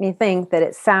makes me think that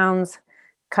it sounds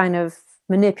kind of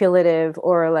manipulative,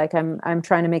 or like I'm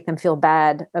trying to make them feel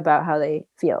bad about how they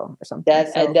feel or something. And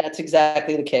So that's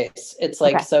exactly the case. It's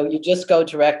like okay. so you just go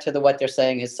direct to what they're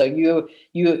saying is so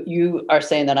you are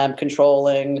saying that I'm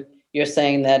controlling. You're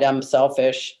saying that I'm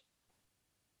selfish.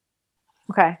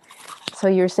 Okay. So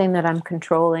you're saying that I'm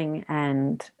controlling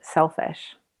and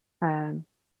selfish. Um,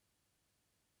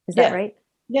 is that Yeah, right?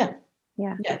 yeah,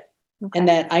 Yeah. yeah. And Okay.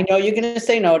 that I know you're going to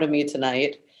say no to me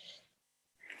tonight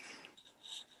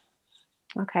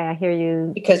Okay. I hear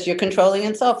you. because you're controlling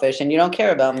and selfish and you don't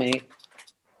care about me.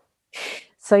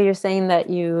 So you're saying that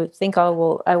you think I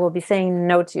will be saying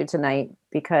no to you tonight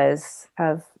because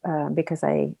I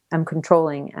am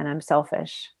controlling and I'm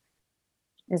selfish.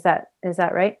 Is that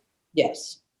right?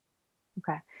 Yes.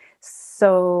 Okay.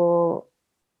 So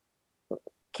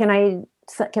can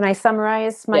I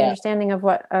summarize my Yeah. understanding of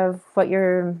what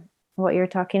you're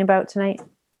talking about tonight?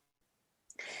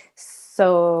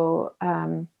 So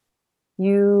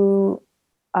you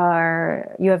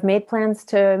you have made plans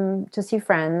to see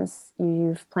friends.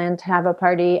 You've planned to have a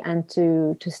party and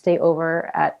to stay over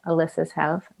at Alyssa's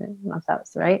house. If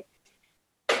that's right.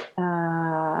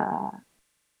 Uh,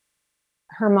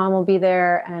 Her mom will be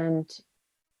there, and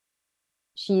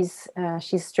she's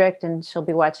strict, and she'll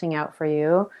be watching out for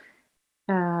you.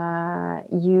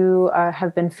 You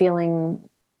have been feeling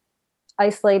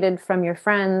isolated from your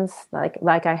friends,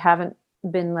 like I haven't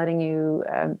been letting you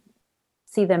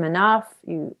see them enough.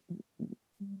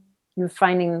 You're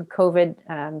finding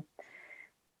COVID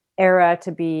era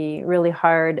to be really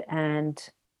hard, and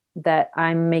that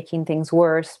I'm making things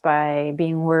worse by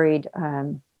being worried,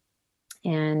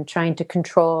 and trying to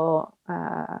control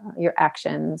your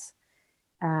actions,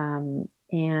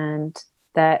 and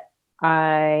that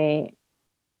I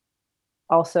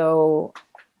also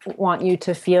want you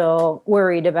to feel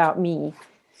worried about me.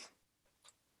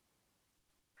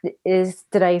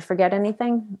 Did I forget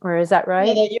anything, or is that Yeah,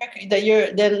 right? that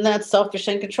you're then that's selfish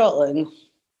and controlling.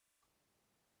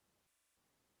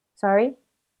 Sorry.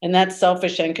 And that's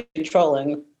selfish and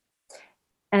controlling.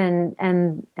 And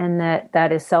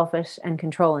that is selfish and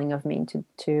controlling of me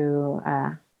to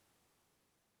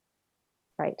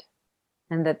right,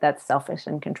 and that's selfish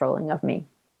and controlling of me.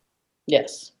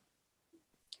 Yes.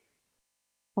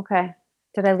 Okay.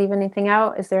 Did I leave anything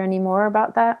out? Is there any more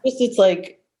about that? Just it's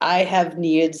like I have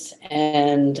needs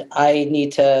and I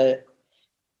need to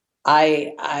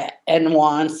I and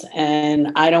wants,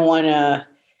 and I don't want to,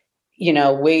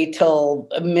 wait till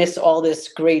miss all this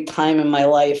great time in my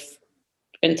life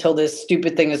until this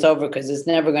stupid thing is over because it's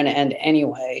never going to end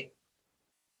anyway.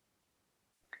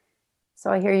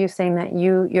 So I hear you saying that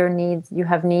you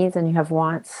have needs and you have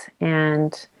wants,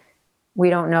 and we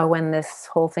don't know when this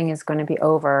whole thing is going to be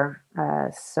over.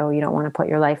 So you don't want to put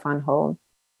your life on hold.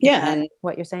 Yeah. And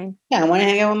what you're saying? Yeah. I want to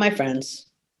hang out with my friends.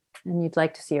 And you'd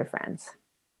like to see your friends.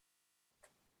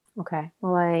 Okay.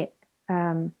 Well,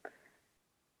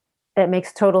 it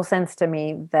makes total sense to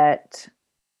me that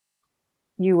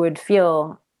you would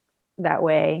feel that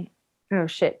way. Oh,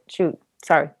 shoot.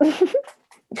 Sorry.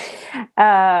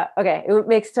 Okay. It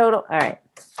makes total. All right.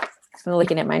 I'm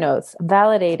looking at my notes.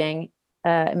 Validating.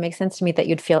 It makes sense to me that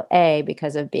you'd feel A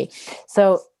because of B.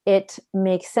 So it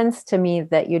makes sense to me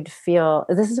that you'd feel,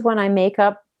 this is when I make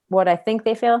up what I think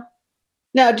they feel.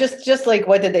 No, just like,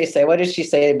 what did they say? What did she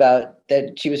say about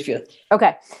that she was feeling?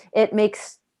 Okay. It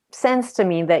makes sense to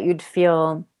me that you'd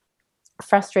feel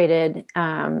frustrated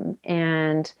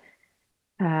and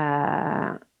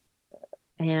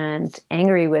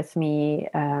angry with me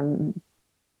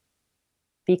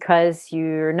because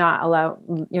you're not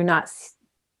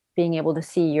being able to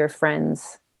see your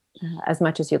friends as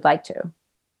much as you'd like to.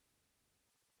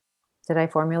 Did I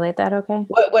formulate that okay?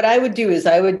 What I would do is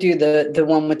I would do the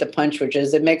one with the punch, which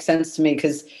is, it makes sense to me,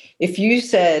 because if you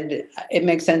said, it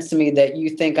makes sense to me that you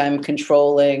think I'm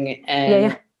controlling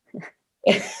and,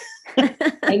 yeah.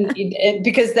 and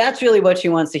because that's really what she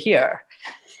wants to hear.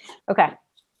 Okay.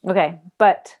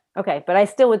 But I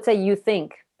still would say you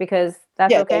think, because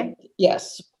that's okay.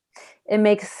 Yes. It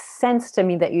makes sense to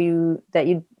me that you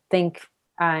think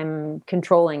I'm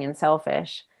controlling and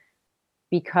selfish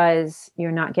because you're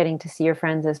not getting to see your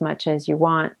friends as much as you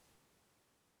want.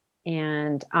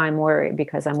 And I'm worried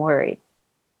because I'm worried.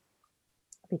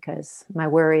 Because my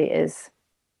worry is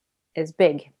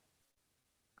big.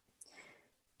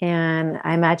 And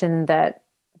I imagine that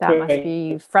must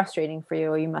be frustrating for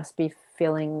you. You must be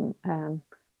feeling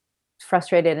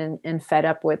frustrated and fed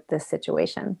up with this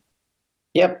situation.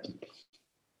 Yep.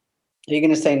 Are you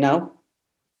going to say no?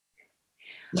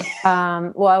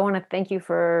 Well, I want to thank you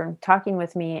for talking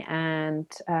with me, and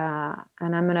I'm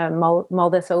going to mull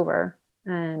this over.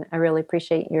 And I really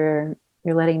appreciate your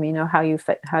letting me know how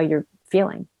you're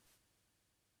feeling.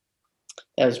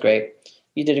 That was great.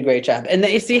 You did a great job. And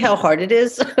then you see how hard it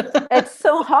is? It's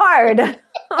so hard.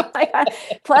 Oh my God.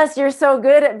 Plus, you're so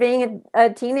good at being a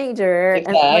teenager.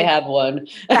 Yeah, I have one.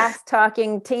 Fast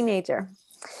talking teenager.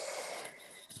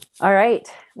 All right.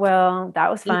 Well,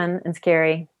 that was fun and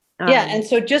scary. Yeah. And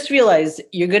so just realize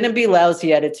you're going to be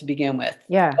lousy at it to begin with.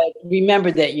 Yeah. But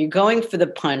remember that you're going for the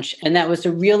punch. And that was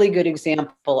a really good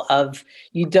example of,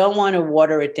 you don't want to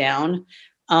water it down.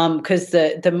 Because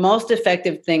the most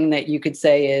effective thing that you could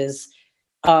say is,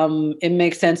 it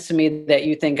makes sense to me that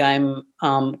you think I'm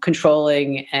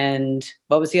controlling, and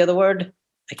what was the other word?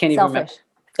 I can't even remember.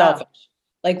 Selfish. Oh.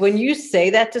 Like when you say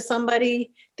that to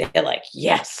somebody, they're like,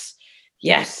 yes,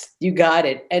 you got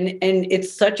it. And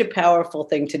it's such a powerful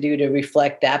thing to do, to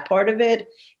reflect that part of it.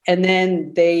 And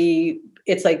then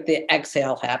it's like the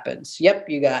exhale happens. Yep,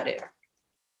 you got it.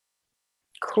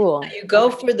 Cool. You go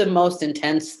for the most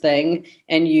intense thing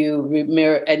and you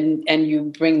mirror and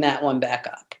you bring that one back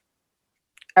up.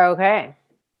 Okay.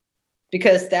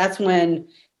 Because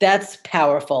that's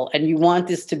powerful, and you want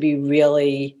this to be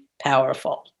really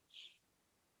powerful.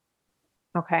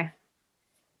 Okay.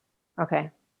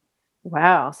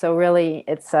 Wow. So really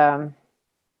it's hard.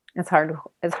 It's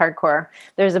hardcore.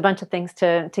 There's a bunch of things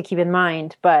to keep in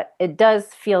mind, but it does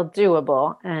feel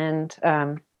doable. And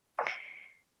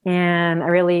I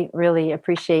really, really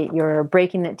appreciate your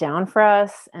breaking it down for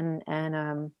us. And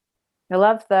I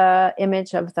love the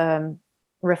image of the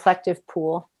reflective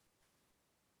pool.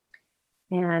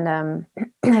 And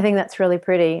I think that's really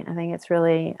pretty. I think it's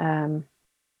really a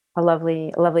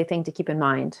lovely thing to keep in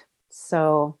mind.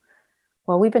 So,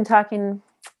 well, we've been talking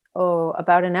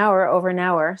about over an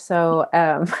hour. So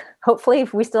hopefully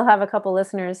we still have a couple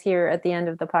listeners here at the end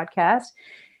of the podcast.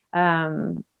 I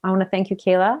want to thank you,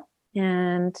 Kayla,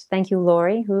 and thank you,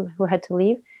 Lori, who had to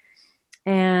leave.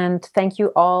 And thank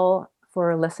you all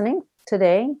for listening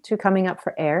today to Coming Up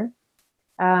for Air.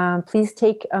 Please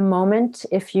take a moment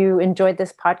if you enjoyed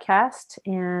this podcast,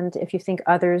 and if you think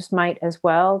others might as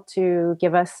well, to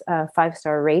give us a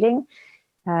 5-star rating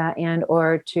and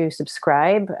or to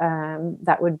subscribe.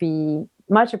 That would be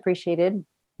much appreciated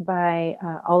by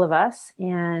all of us,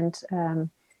 and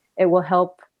it will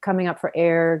help Coming Up for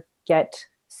Air get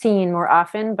seen more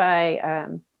often by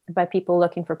people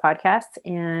looking for podcasts,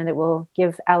 and it will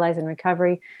give Allies in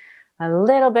Recovery a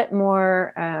little bit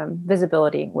more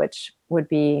visibility, which would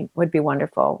be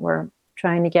wonderful. We're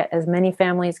trying to get as many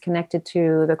families connected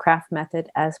to the craft method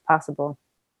as possible.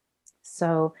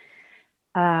 So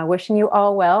wishing you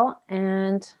all well,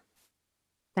 and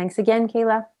thanks again,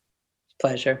 Kayla.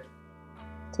 Pleasure.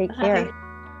 Take care.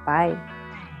 Bye.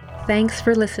 Thanks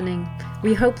for listening.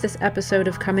 We hope this episode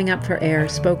of Coming Up for Air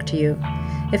spoke to you.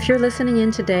 If you're listening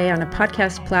in today on a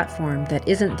podcast platform that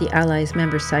isn't the Allies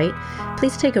member site,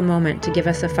 please take a moment to give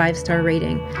us a 5-star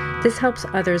rating. This helps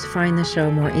others find the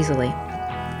show more easily.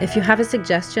 If you have a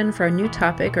suggestion for a new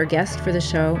topic or guest for the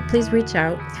show, please reach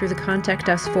out through the Contact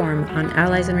Us form on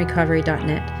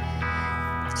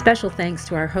alliesandrecovery.net. Special thanks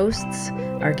to our hosts,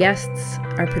 our guests,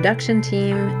 our production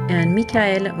team, and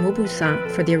Michael Mauboussin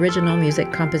for the original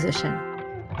music composition.